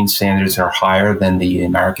European standards are higher than the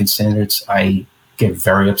American standards. I get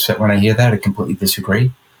very upset when I hear that. I completely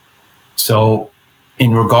disagree. So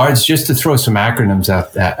in regards, just to throw some acronyms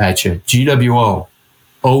at you, GWO,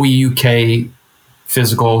 OEUK,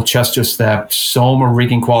 physical, Chester step, SOMA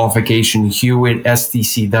rigging qualification, Hewitt,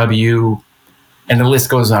 SDCW, and the list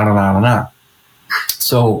goes on and on and on.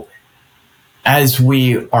 So as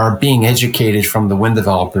we are being educated from the wind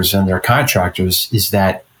developers and their contractors, is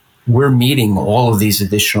that we're meeting all of these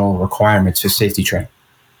additional requirements for safety training.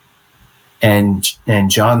 And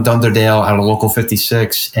John Dunderdale out of Local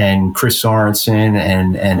 56 and Chris Sorensen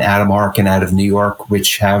and Adam Arkin out of New York,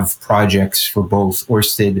 which have projects for both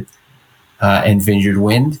Ørsted and Vineyard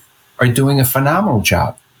Wind, are doing a phenomenal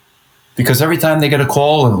job. Because every time they get a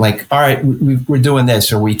call and like, all right, we're doing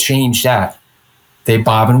this or we change that, they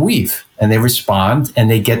bob and weave and they respond and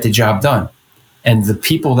they get the job done. And the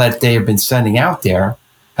people that they have been sending out there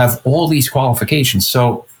have all these qualifications.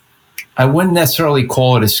 So I wouldn't necessarily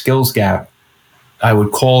call it a skills gap. I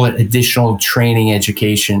would call it additional training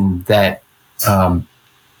education that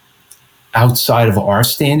outside of our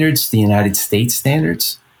standards, the United States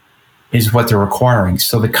standards, is what they're requiring.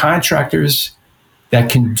 So the contractors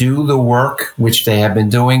that can do the work, which they have been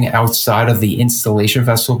doing outside of the installation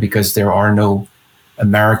vessel, because there are no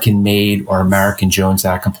American-made or American Jones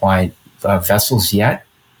Act compliant vessels yet,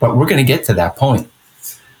 but we're going to get to that point.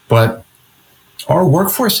 But our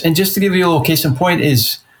workforce, and just to give you a little case in point,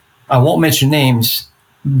 is I won't mention names.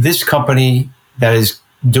 This company that is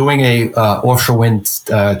doing a offshore wind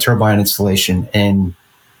turbine installation in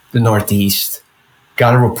the Northeast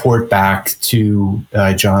got a report back to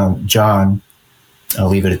John. I'll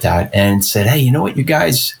leave it at that, and said, "Hey, you know what, you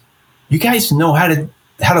guys know how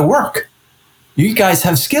to work. You guys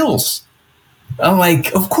have skills." I'm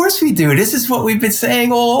like, "Of course we do. This is what we've been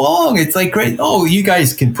saying all along." It's like, great. Oh, you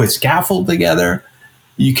guys can put scaffold together.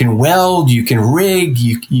 You can weld. You can rig.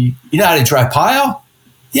 You know how to drive pile?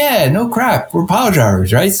 Yeah, no crap. We're pile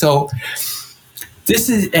drivers, right? So this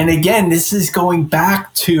is going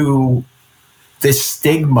back to this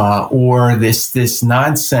stigma or this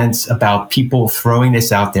nonsense about people throwing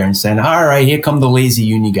this out there and saying, all right, here come the lazy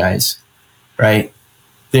union guys, right?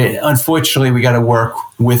 Unfortunately, we got to work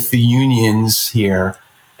with the unions here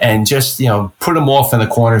and just, put them off in the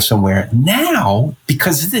corner somewhere. Now,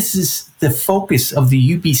 because this is the focus of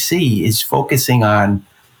the UBC, is focusing on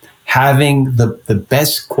having the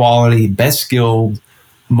best quality, best skilled,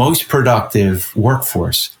 most productive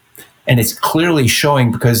workforce. And it's clearly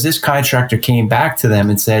showing because this contractor came back to them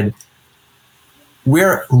and said,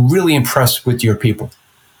 we're really impressed with your people.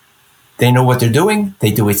 They know what they're doing.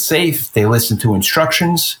 They do it safe. They listen to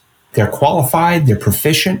instructions. They're qualified. They're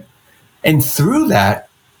proficient. And through that,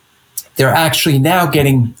 they're actually now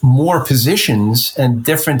getting more positions and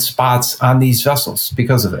different spots on these vessels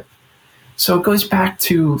because of it. So it goes back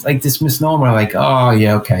to like this misnomer, like, oh,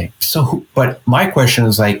 yeah, okay. So, but my question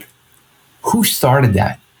is like, who started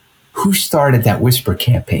that? who started that whisper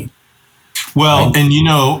campaign? Well, Right.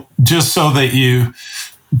 and just so that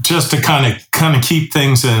just to kind of keep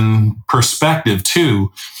things in perspective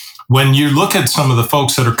too, when you look at some of the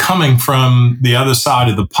folks that are coming from the other side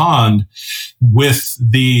of the pond with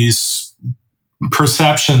these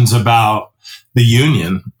perceptions about the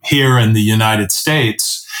union here in the United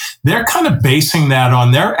States, they're kind of basing that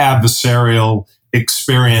on their adversarial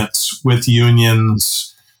experience with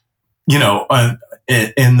unions, in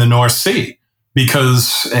the North Sea,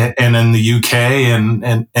 and in the UK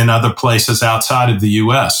and other places outside of the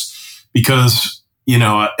US, because,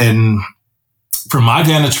 and from my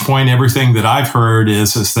vantage point, everything that I've heard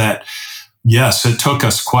is that, yes, it took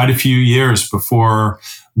us quite a few years before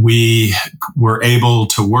we were able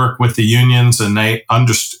to work with the unions, and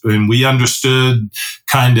we understood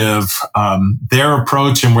kind of their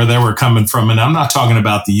approach and where they were coming from. And I'm not talking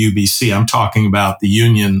about the UBC. I'm talking about the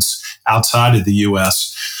unions outside of the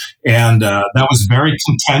U.S. And that was very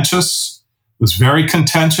contentious. It was very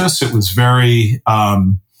contentious. It was very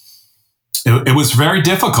it was very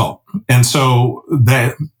difficult. And so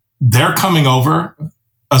they're coming over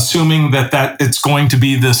assuming that it's going to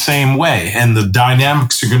be the same way and the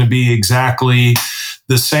dynamics are going to be exactly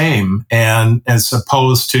the same, and as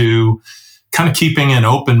opposed to kind of keeping an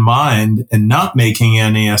open mind and not making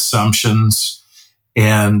any assumptions.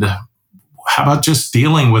 And how about just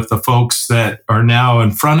dealing with the folks that are now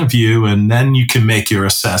in front of you, and then you can make your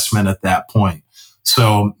assessment at that point.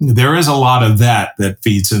 So there is a lot of that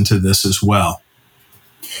feeds into this as well.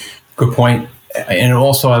 Good point. And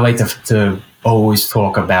also, I like to always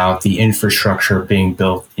talk about the infrastructure being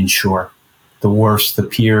built inshore. The wharfs, the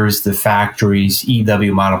piers, the factories,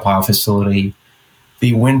 EW monopile facility,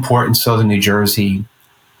 the wind port in southern New Jersey,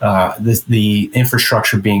 the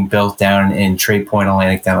infrastructure being built down in Trade Point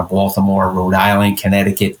Atlantic, down in Baltimore, Rhode Island,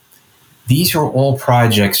 Connecticut. These are all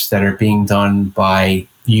projects that are being done by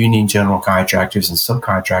union general contractors and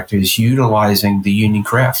subcontractors utilizing the union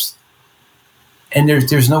crafts. And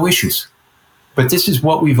there's no issues. But this is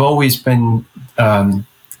what we've always been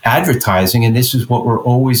advertising, and this is what we're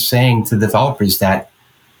always saying to developers, that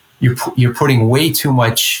you're putting way too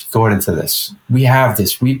much thought into this. We have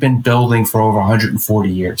this. We've been building for over 140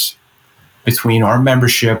 years. Between our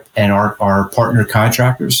membership and our partner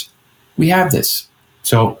contractors, we have this.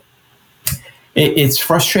 So it's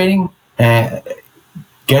frustrating.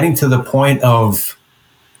 Getting to the point of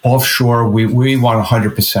offshore, we want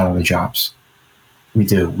 100% of the jobs. We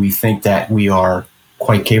do. We think that we are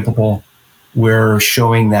quite capable. We're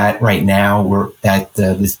showing that right now.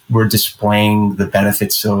 We're displaying the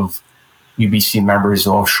benefits of UBC members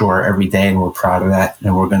offshore every day, and we're proud of that.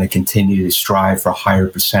 And we're going to continue to strive for a higher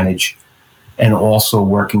percentage, and also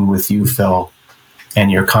working with you, Phil,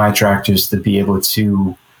 and your contractors to be able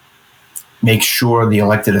to make sure the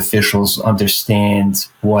elected officials understand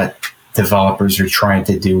what developers are trying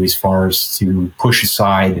to do, as far as to push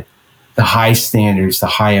aside the high standards, the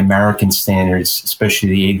high American standards, especially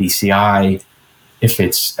the ADCI, if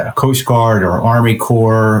it's Coast Guard or Army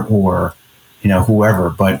Corps or whoever.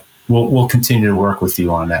 But we'll continue to work with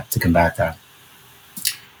you on that to combat that.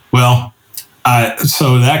 Well,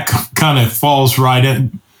 so that kind of falls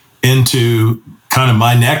right into kind of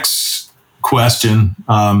my next question.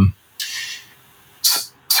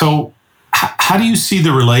 So how do you see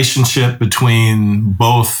the relationship between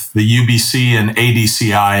both the UBC and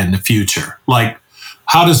ADCI in the future? Like,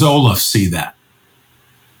 how does Olaf see that?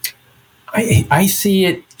 I see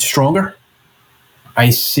it stronger. I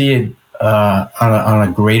see it on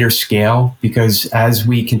a greater scale, because as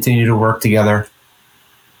we continue to work together,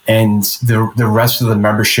 and the rest of the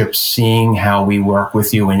membership seeing how we work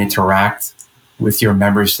with you and interact with your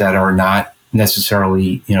members that are not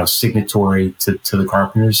necessarily signatory to the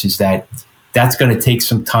Carpenters, is that's going to take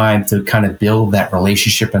some time to kind of build that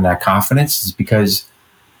relationship and that confidence. Is because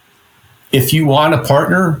if you want to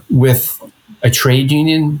partner with a trade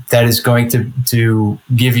union that is going to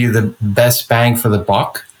give you the best bang for the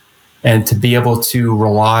buck, and to be able to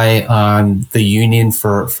rely on the union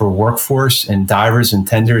for workforce and divers and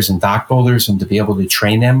tenders and dock builders, and to be able to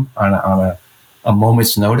train them on a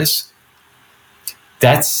moment's notice,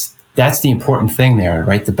 that's the important thing there,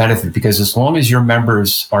 right? The benefit, because as long as your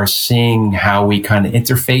members are seeing how we kind of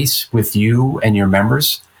interface with you and your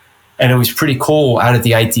members. And it was pretty cool out at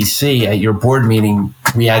the ITC at your board meeting,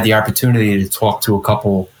 we had the opportunity to talk to a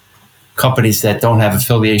couple companies that don't have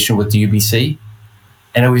affiliation with the UBC.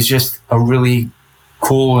 And it was just a really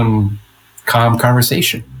cool and calm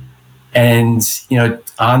conversation. And,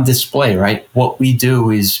 on display, right? What we do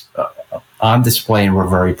is on display, and we're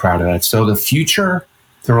very proud of that. So the future,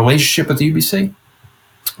 the relationship with the UBC,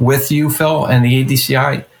 with you, Phil, and the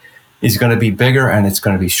ADCI, is going to be bigger and it's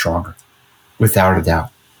going to be stronger, without a doubt.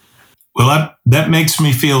 Well, that makes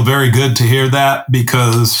me feel very good to hear that,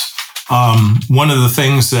 because one of the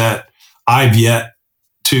things that I've yet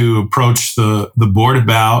to approach the board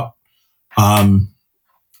about,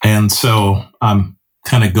 and so I'm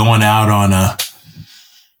kind of going out on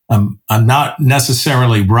I'm not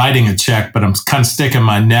necessarily writing a check, but I'm kind of sticking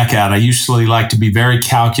my neck out. I usually like to be very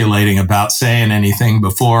calculating about saying anything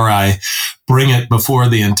before I bring it before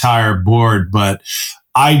the entire board. But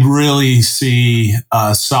I really see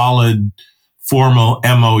a solid formal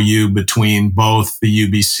MOU between both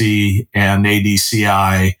the UBC and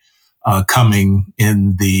ADCI coming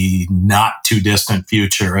in the not too distant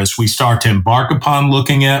future as we start to embark upon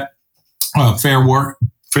looking at fair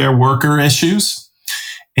worker issues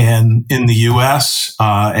and in the U.S.,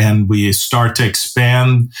 and we start to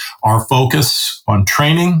expand our focus on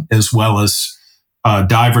training as well as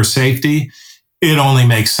diver safety. It only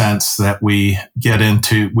makes sense that we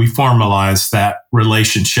formalize that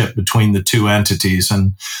relationship between the two entities.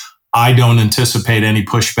 And I don't anticipate any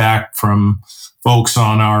pushback from folks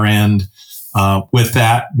on our end with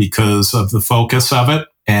that, because of the focus of it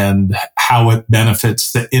and how it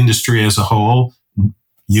benefits the industry as a whole,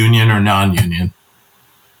 union or non-union.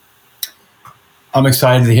 I'm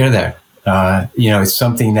excited to hear that. It's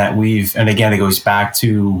something that and again, it goes back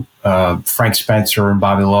to Frank Spencer and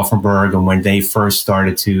Bobby Laufenberg, and when they first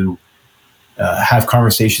started to have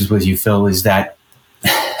conversations with you, Phil, is that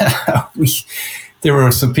there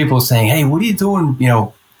were some people saying, "Hey, what are you doing?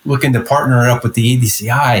 Looking to partner up with the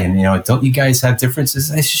ADCI, and don't you guys have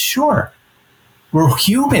differences?" I said, "Sure, we're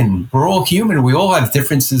human. We're all human. We all have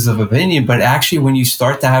differences of opinion, but actually, when you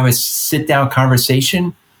start to have a sit-down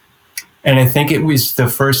conversation." And I think it was the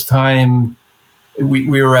first time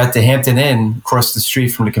we were at the Hampton Inn across the street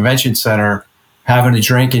from the convention center, having a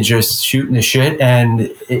drink and just shooting the shit.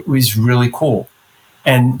 And it was really cool.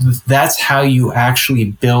 And that's how you actually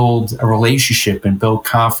build a relationship and build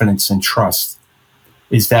confidence and trust,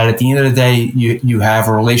 is that at the end of the day, you have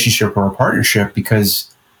a relationship or a partnership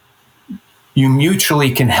because you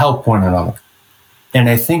mutually can help one another. And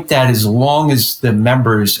I think that as long as the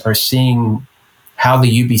members are seeing how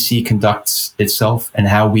the UBC conducts itself and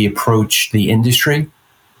how we approach the industry.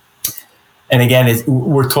 And again,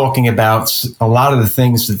 we're talking about a lot of the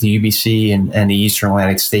things that the UBC and the Eastern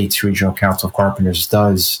Atlantic States Regional Council of Carpenters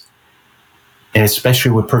does, and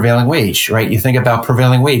especially with prevailing wage, right? You think about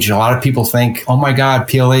prevailing wage, and a lot of people think, oh my God,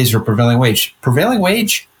 PLAs are prevailing wage. Prevailing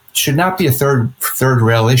wage should not be a third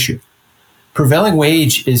rail issue. Prevailing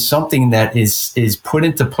wage is something that is put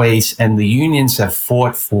into place, and the unions have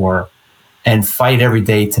fought for and fight every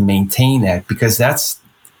day to maintain that, because that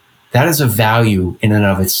is a value in and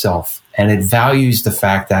of itself. And it values the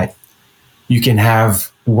fact that you can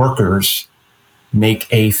have workers make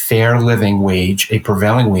a fair living wage, a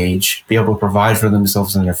prevailing wage, be able to provide for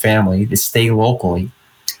themselves and their family, to stay locally.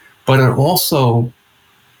 But it also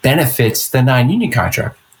benefits the non-union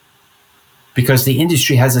contract, because the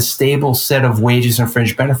industry has a stable set of wages and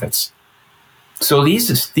fringe benefits. So these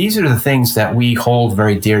are the things that we hold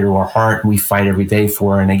very dear to our heart and we fight every day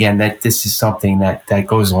for. And again, this is something that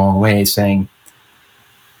goes a long way, saying,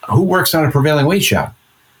 who works on a prevailing wage job?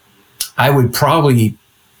 I would probably,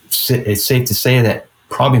 it's safe to say that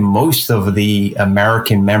probably most of the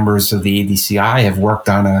American members of the ADCI have worked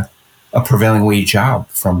on a prevailing wage job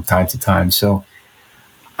from time to time. So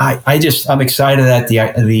I'm excited at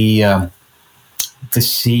to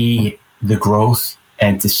see the growth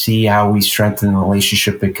and to see how we strengthen the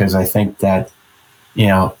relationship, because I think that,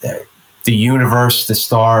 the universe, the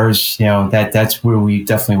stars, that's where we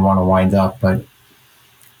definitely want to wind up. But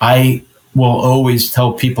I will always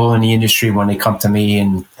tell people in the industry when they come to me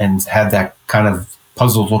and have that kind of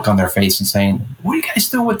puzzled look on their face and saying, what are you guys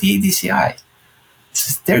doing with the ADCI?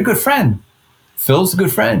 They're a good friend. Phil's a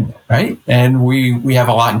good friend, right? And we have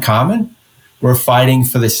a lot in common. We're fighting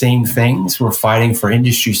for the same things. We're fighting for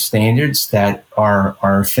industry standards that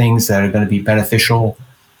are things that are going to be beneficial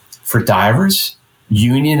for divers,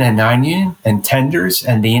 union and non-union, and tenders,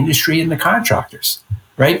 and the industry and the contractors,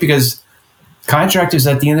 right? Because contractors,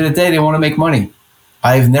 at the end of the day, they want to make money.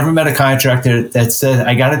 I've never met a contractor that said,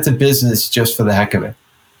 I got into business just for the heck of it,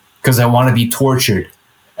 because I want to be tortured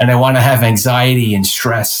and I want to have anxiety and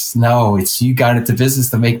stress. No, it's you got into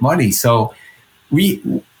business to make money. So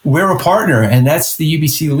we're a partner, and that's the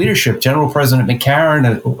UBC leadership. General President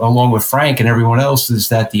McCarron, along with Frank and everyone else, is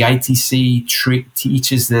that the ITC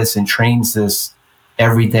teaches this and trains this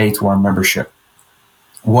every day to our membership,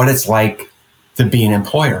 what it's like to be an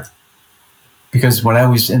employer. Because when I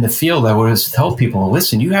was in the field, I would tell people,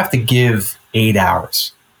 listen, you have to give 8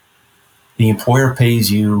 hours. The employer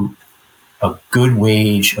pays you a good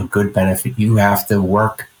wage, a good benefit. You have to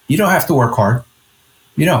work. You don't have to work hard.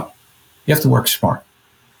 You don't. You have to work smart.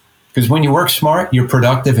 Because when you work smart, you're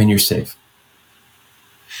productive and you're safe.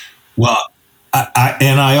 Well,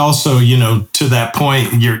 I also, to that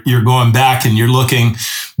point, you're going back and you're looking.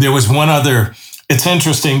 There was one other. It's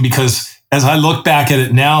interesting because as I look back at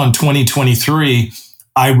it now in 2023,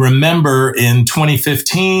 I remember in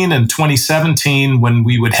 2015 and 2017 when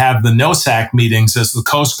we would have the NOSAC meetings as the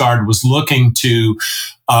Coast Guard was looking to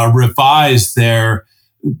revise the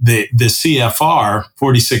CFR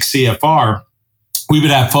 46 CFR. We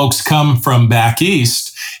would have folks come from back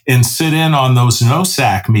east and sit in on those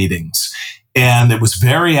NOSAC meetings. And it was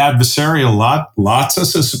very adversarial, lots of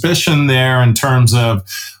suspicion there in terms of,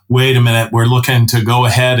 wait a minute, we're looking to go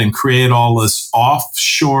ahead and create all this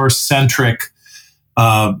offshore-centric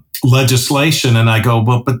legislation. And I go,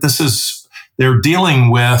 well, but they're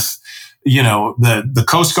dealing with, the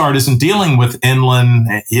Coast Guard isn't dealing with inland,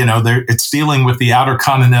 it's dealing with the outer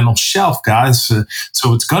continental shelf, guys.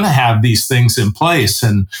 So it's going to have these things in place.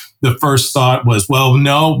 And the first thought was, well,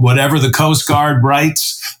 no, whatever the Coast Guard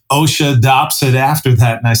writes, OSHA adopts it after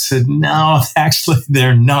that. And I said, no, actually,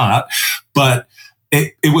 they're not. But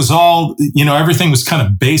it was all, everything was kind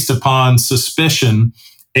of based upon suspicion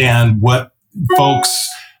and what folks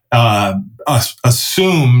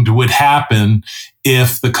assumed would happen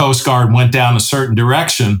if the Coast Guard went down a certain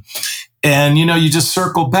direction. And, you just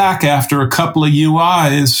circle back after a couple of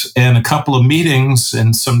UIs and a couple of meetings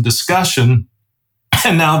and some discussion.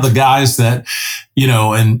 And now the guys that,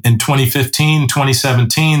 in 2015,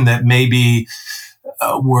 2017, that maybe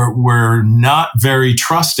were not very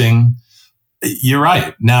trusting. You're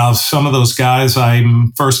right. Now, some of those guys,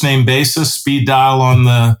 I'm first name basis, speed dial on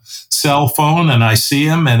the cell phone, and I see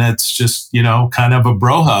them, and it's just, kind of a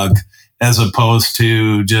bro hug as opposed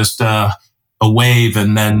to just a wave,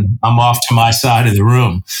 and then I'm off to my side of the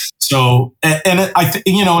room. So, I think,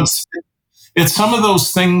 it's some of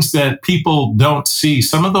those things that people don't see,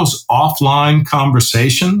 some of those offline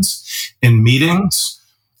conversations in meetings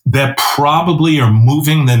that probably are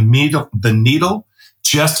moving the needle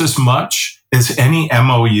just as much as any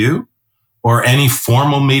MOU or any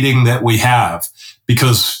formal meeting that we have,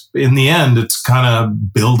 because in the end, it's kind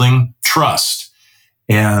of building trust.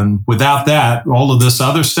 And without that, all of this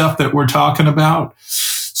other stuff that we're talking about,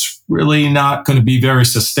 it's really not going to be very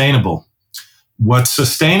sustainable. What's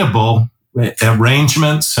sustainable,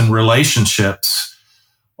 arrangements and relationships,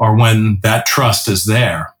 are when that trust is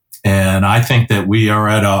there. And I think that we are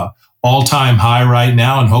at a all-time high right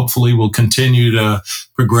now, and hopefully we'll continue to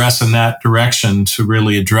progress in that direction to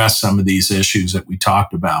really address some of these issues that we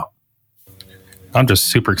talked about. I'm just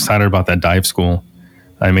super excited about that dive school.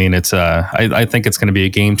 I mean, it's I think it's going to be a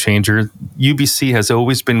game changer. UBC has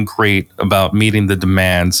always been great about meeting the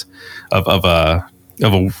demands of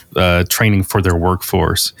a training for their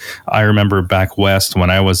workforce. I remember back west when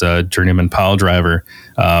I was a journeyman pile driver,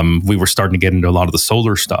 we were starting to get into a lot of the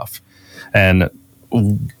solar stuff. And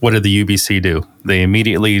what did the UBC do? They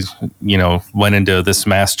immediately, went into this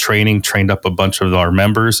mass training, trained up a bunch of our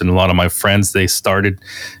members, and a lot of my friends, they started,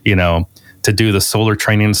 to do the solar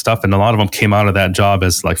training and stuff. And a lot of them came out of that job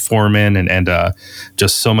as like foremen and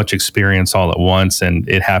just so much experience all at once. And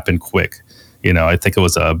it happened quick. I think it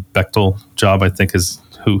was a Bechtel job, I think is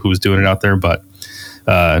who was doing it out there. But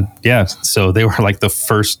so they were like the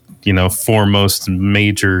first, foremost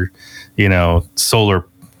major,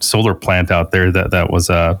 solar plant out there that was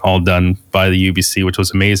all done by the UBC, which was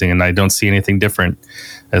amazing. And I don't see anything different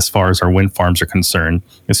as far as our wind farms are concerned,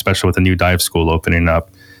 especially with the new dive school opening up.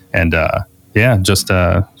 And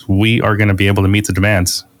we are going to be able to meet the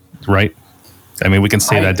demands, right? I mean, we can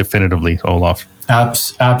say that definitively, Olaf.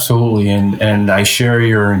 Absolutely. And I share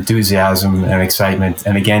your enthusiasm and excitement.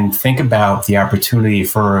 And again, think about the opportunity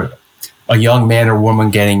for a young man or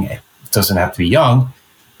woman doesn't have to be young,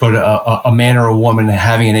 but a man or a woman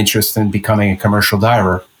having an interest in becoming a commercial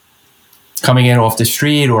diver, coming in off the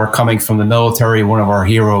street or coming from the military, one of our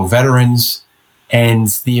hero veterans, and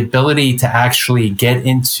the ability to actually get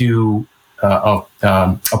into a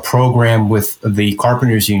program with the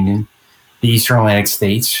Carpenters Union, the Eastern Atlantic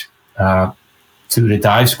States, to the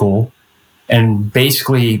dive school. And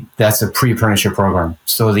basically, that's a pre-apprenticeship program.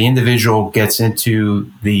 So the individual gets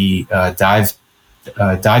into the dive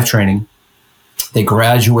training. They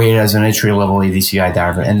graduate as an entry-level ADCI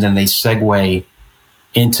diver, and then they segue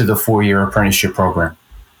into the 4-year apprenticeship program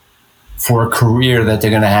for a career that they're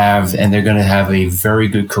going to have, and they're going to have a very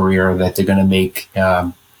good career that they're going to make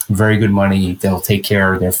very good money. They'll take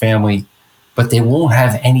care of their family, but they won't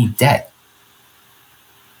have any debt.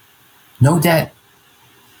 No debt.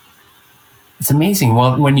 It's amazing.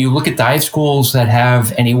 Well, when you look at dive schools that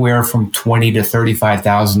have anywhere from $20,000 to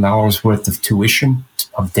 $35,000 worth of tuition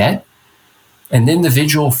of debt, an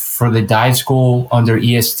individual for the dive school under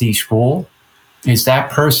EST school is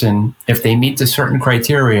that person, if they meet the certain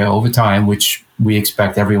criteria over time, which we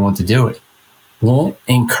expect everyone to do it, won't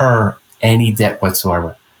incur any debt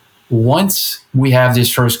whatsoever. Once we have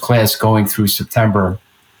this first class going through September,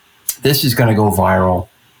 this is going to go viral.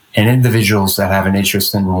 And individuals that have an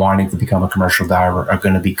interest in wanting to become a commercial diver are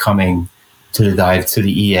going to be coming to the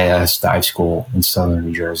EAS dive school in Southern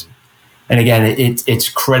New Jersey. And again, it's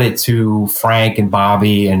credit to Frank and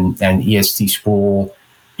Bobby and EST Sproul.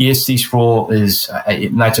 EST Sproul is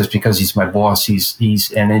not just because he's my boss,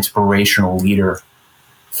 he's an inspirational leader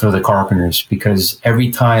for the Carpenters, because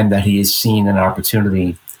every time that he has seen an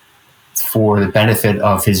opportunity for the benefit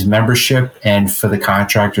of his membership and for the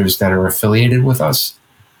contractors that are affiliated with us,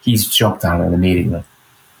 he's jumped on it immediately.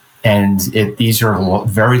 And these are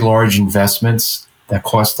very large investments that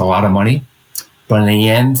cost a lot of money. But in the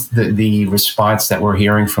end, the response that we're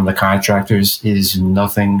hearing from the contractors is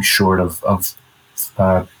nothing short of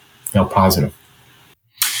positive.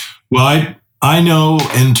 Well, I know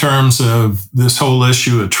in terms of this whole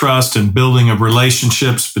issue of trust and building of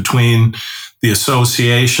relationships between the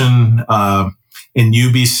association in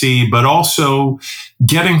UBC, but also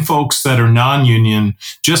getting folks that are non-union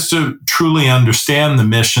just to truly understand the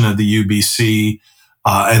mission of the UBC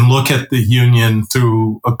and look at the union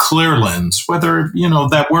through a clear lens, whether,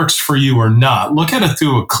 that works for you or not. Look at it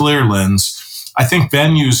through a clear lens. I think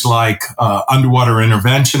venues like Underwater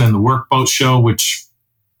Intervention and the Workboat Show, which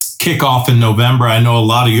kick off in November, I know a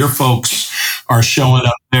lot of your folks are showing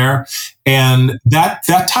up there. And that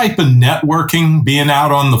type of networking, being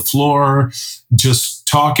out on the floor, just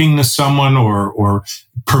talking to someone or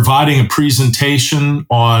providing a presentation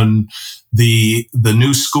on the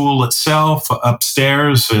new school itself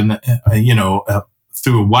upstairs and,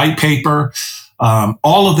 through a white paper,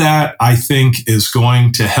 all of that, I think, is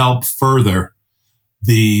going to help further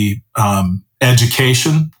the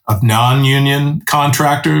education of non-union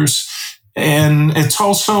contractors. And it's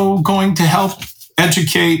also going to help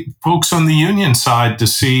educate folks on the union side to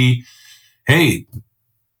see, hey,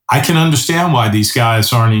 I can understand why these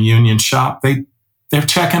guys aren't a union shop. They're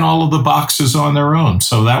checking all of the boxes on their own.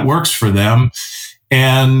 So that works for them.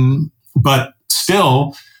 But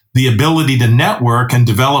still, the ability to network and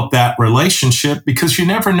develop that relationship, because you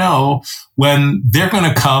never know when they're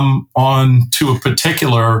going to come on to a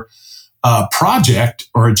particular project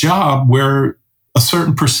or a job where a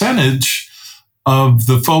certain percentage of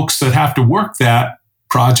the folks that have to work that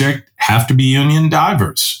project have to be union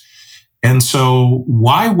divers. And so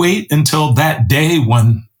why wait until that day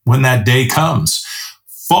when that day comes?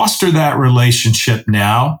 Foster that relationship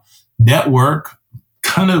now, network,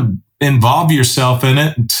 kind of involve yourself in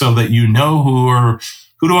it so that you know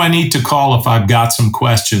who do I need to call if I've got some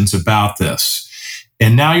questions about this.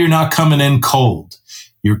 And now you're not coming in cold.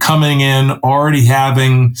 You're coming in already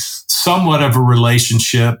having somewhat of a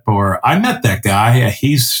relationship, or I met that guy.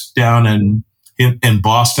 He's down in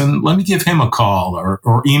Boston. Let me give him a call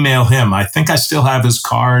or email him. I think I still have his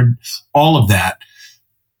card. All of that,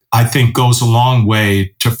 I think, goes a long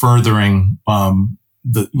way to furthering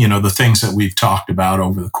the things that we've talked about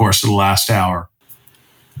over the course of the last hour.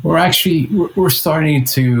 We're starting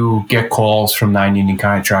to get calls from non-union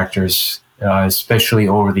contractors, especially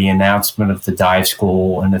over the announcement of the dive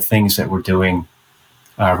school and the things that we're doing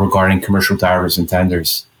regarding commercial divers and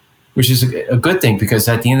tenders, which is a good thing, because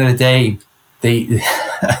at the end of the day, they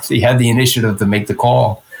had the initiative to make the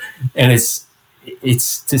call. And it's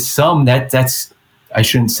to some that's, I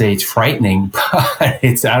shouldn't say it's frightening, but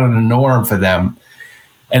it's out of the norm for them.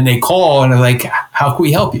 And they call and they're like, how can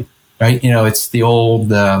we help you? Right? It's the old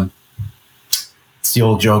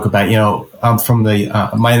joke about, I'm from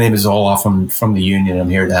my name is Olaf. I'm from the union. I'm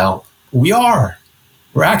here to help.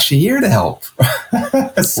 We're actually here to help.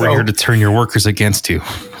 We're here to turn your workers against you.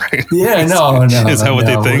 Right? Yeah, no. Is that what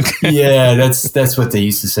they think? Yeah, that's what they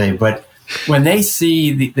used to say. But when they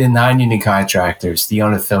see the non-union contractors, the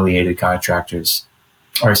unaffiliated contractors,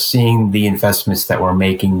 are seeing the investments that we're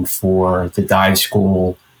making for the dive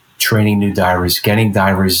school, training new divers, getting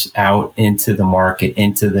divers out into the market,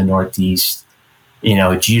 into the Northeast,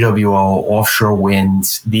 GWO, offshore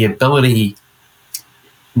winds, the ability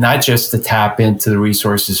not just to tap into the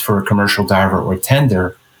resources for a commercial diver or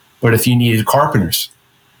tender, but if you needed carpenters,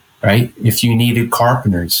 right? If you needed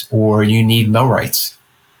carpenters or you need millwrights,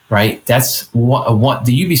 right? That's the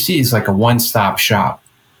UBC is like a one-stop shop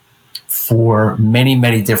for many,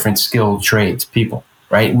 many different skilled trades people,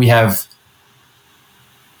 right? We have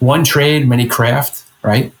one trade, many craft,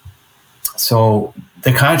 right? So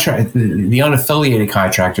the unaffiliated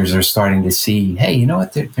contractors are starting to see, hey, you know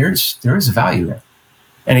what? There is value there.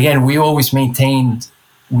 And again, we maintain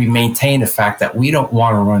the fact that we don't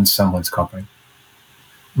want to run someone's company.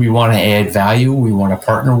 We want to add value. We want to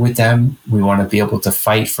partner with them. We want to be able to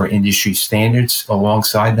fight for industry standards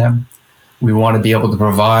alongside them. We want to be able to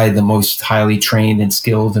provide the most highly trained and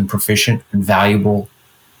skilled and proficient and valuable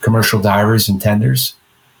commercial divers and tenders.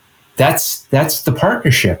 That's the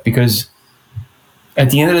partnership, because at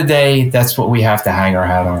the end of the day, that's what we have to hang our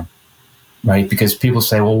hat on, right? Because people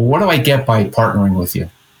say, well, what do I get by partnering with you?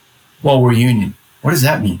 Well, we're union. What does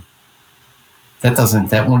that mean? That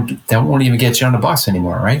won't even get you on the bus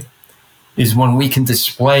anymore, right? Is when we can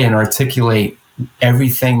display and articulate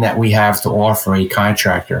everything that we have to offer a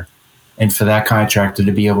contractor, and for that contractor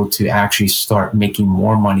to be able to actually start making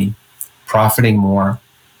more money, profiting more,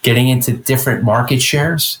 getting into different market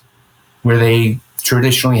shares where they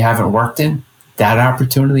traditionally haven't worked in. That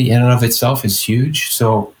opportunity in and of itself is huge.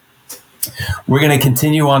 So we're going to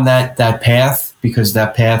continue on that path, because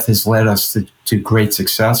that path has led us to great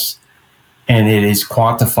success. And it is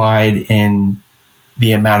quantified in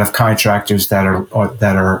the amount of contractors that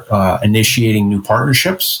are initiating new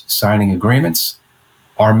partnerships, signing agreements.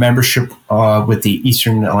 Our membership with the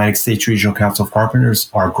Eastern Atlantic States Regional Council of Carpenters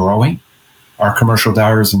are growing. Our commercial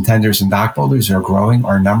divers and tenders and dock builders are growing.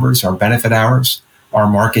 Our numbers, our benefit hours, our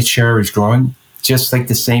market share is growing. Just like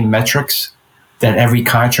the same metrics that every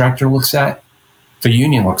contractor looks at, the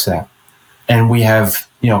union looks at. And we have,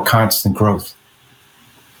 constant growth.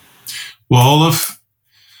 Well, Olaf,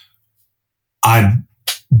 I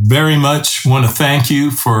very much want to thank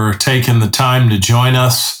you for taking the time to join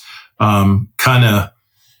us, kind of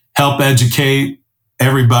help educate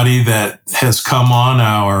everybody that has come on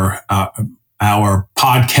our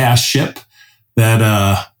podcast ship that,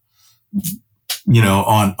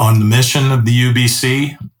 on the mission of the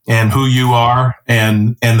UBC and who you are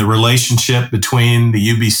and the relationship between the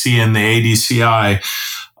UBC and the ADCI.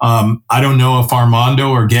 I don't know if Armando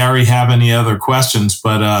or Gary have any other questions,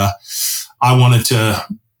 but I wanted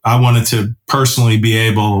to personally be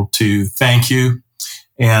able to thank you,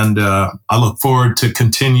 and I look forward to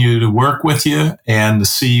continue to work with you and to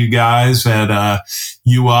see you guys at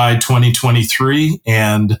UI 2023.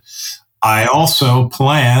 And I also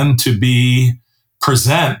plan to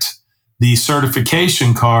present the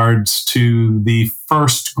certification cards to the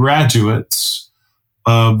first graduates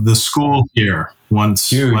of the school here. Once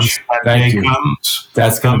that day comes,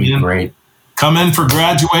 that's going to be great. Come in for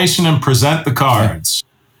graduation and present the cards.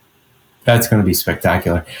 That's going to be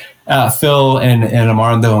spectacular. Phil and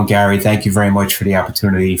Armando and Gary, thank you very much for the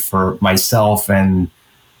opportunity for myself and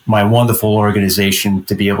my wonderful organization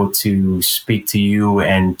to be able to speak to you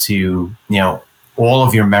and to, all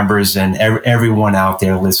of your members and everyone out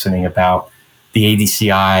there listening about the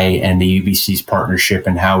ADCI and the UBC's partnership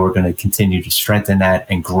and how we're going to continue to strengthen that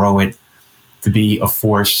and grow it to be a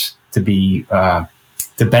force to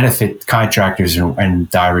benefit contractors and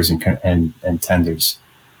divers and tenders.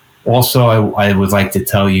 Also, I would like to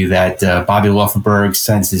tell you that Bobby Luffenberg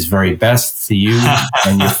sends his very best to you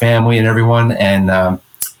and your family and everyone, and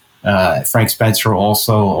Frank Spencer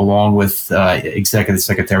also, along with Executive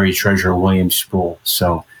Secretary Treasurer William Sproul.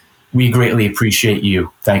 So we greatly appreciate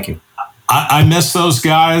you. Thank you. I miss those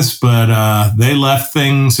guys, but they left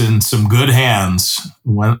things in some good hands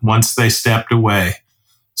once they stepped away.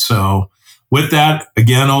 So with that,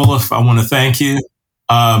 again, Olaf, I want to thank you.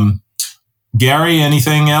 Gary,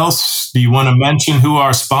 anything else? Do you want to mention who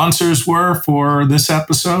our sponsors were for this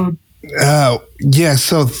episode? Yeah,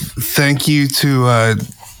 so thank you to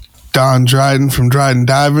Don Dryden from Dryden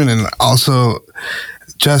Diving, and also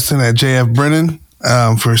Justin at JF Brennan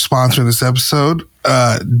for sponsoring this episode.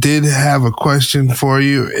 Did have a question for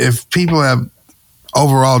you. If people have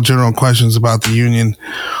overall general questions about the union,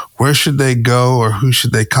 where should they go or who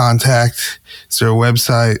should they contact? Is there a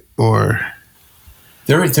website or?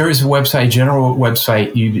 There is a website, general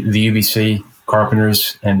website, the UBC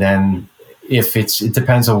Carpenters, and then if it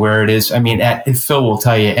depends on where it is. I mean, Phil will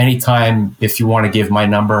tell you anytime if you want to give my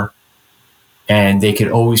number, and they could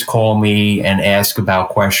always call me and ask about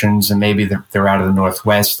questions, and maybe they're out of the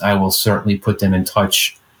Northwest. I will certainly put them in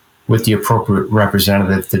touch with the appropriate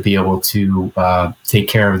representative to be able to take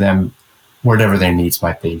care of them, whatever their needs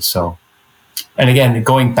might be. So, and again,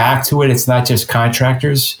 going back to it, it's not just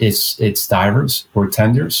contractors, it's divers or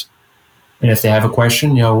tenders. And if they have a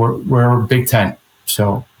question, we're a big tent.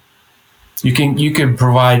 So you can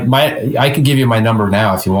provide I can give you my number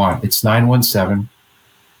now if you want. It's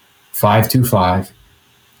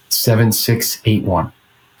 917-525-7681.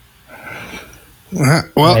 Well,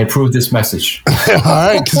 I approve this message. all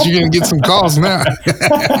right, because you're going to get some calls now.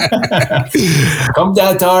 Come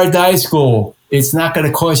down to our dive school. It's not going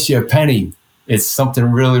to cost you a penny. It's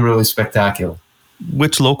something really, really spectacular.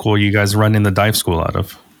 Which local are you guys running the dive school out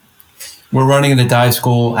of? We're running the dive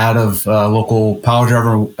school out of local power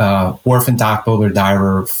driver, orphan dock builder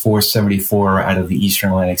diver 474 out of the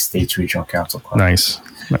Eastern Atlantic States Regional Council Club. Nice.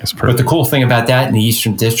 Perfect. But the cool thing about that in the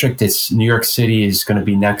Eastern District, it's New York City is going to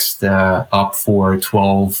be next up for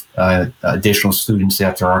 12 additional students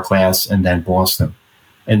after our class, and then Boston.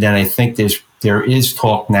 And then I think there is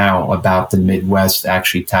talk now about the Midwest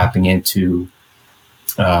actually tapping into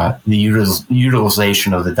the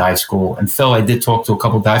utilization of the dive school. And Phil, I did talk to a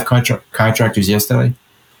couple of dive contractors yesterday.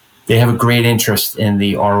 They have a great interest in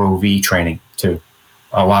the ROV training too.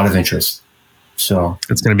 A lot of interest. So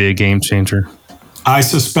it's going to be a game changer. I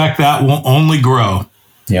suspect that will only grow.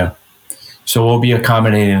 Yeah. So we'll be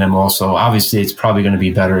accommodating them also. Obviously, it's probably going to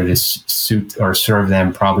be better to suit or serve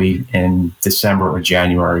them probably in December or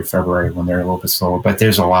January, February when they're a little bit slower. But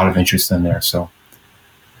there's a lot of interest in there. So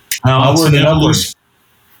it's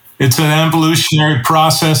an evolutionary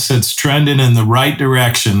process that's trending in the right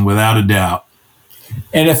direction, without a doubt.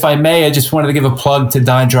 And if I may, I just wanted to give a plug to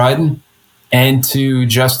Don Dryden and to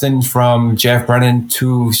Justin from Jeff Brennan,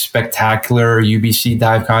 two spectacular UBC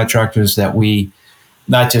dive contractors that we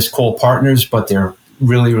not just call partners, but they're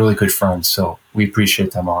really, really good friends. So we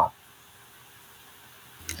appreciate them a lot.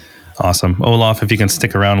 Awesome. Olaf, if you can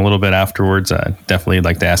stick around a little bit afterwards, definitely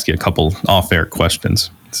like to ask you a couple off-air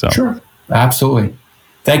questions. So Sure. Absolutely.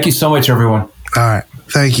 Thank you so much, everyone. All right.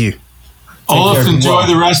 Thank you. Olaf, enjoy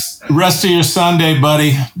the rest of your Sunday,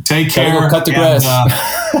 buddy. Take care. Go cut the grass.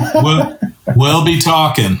 We'll be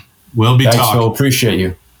talking. Thanks, Phil. Appreciate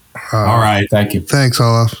you. All right. Thank you. Thanks,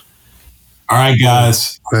 Olaf. All right,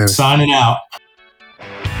 guys. Later. Signing out.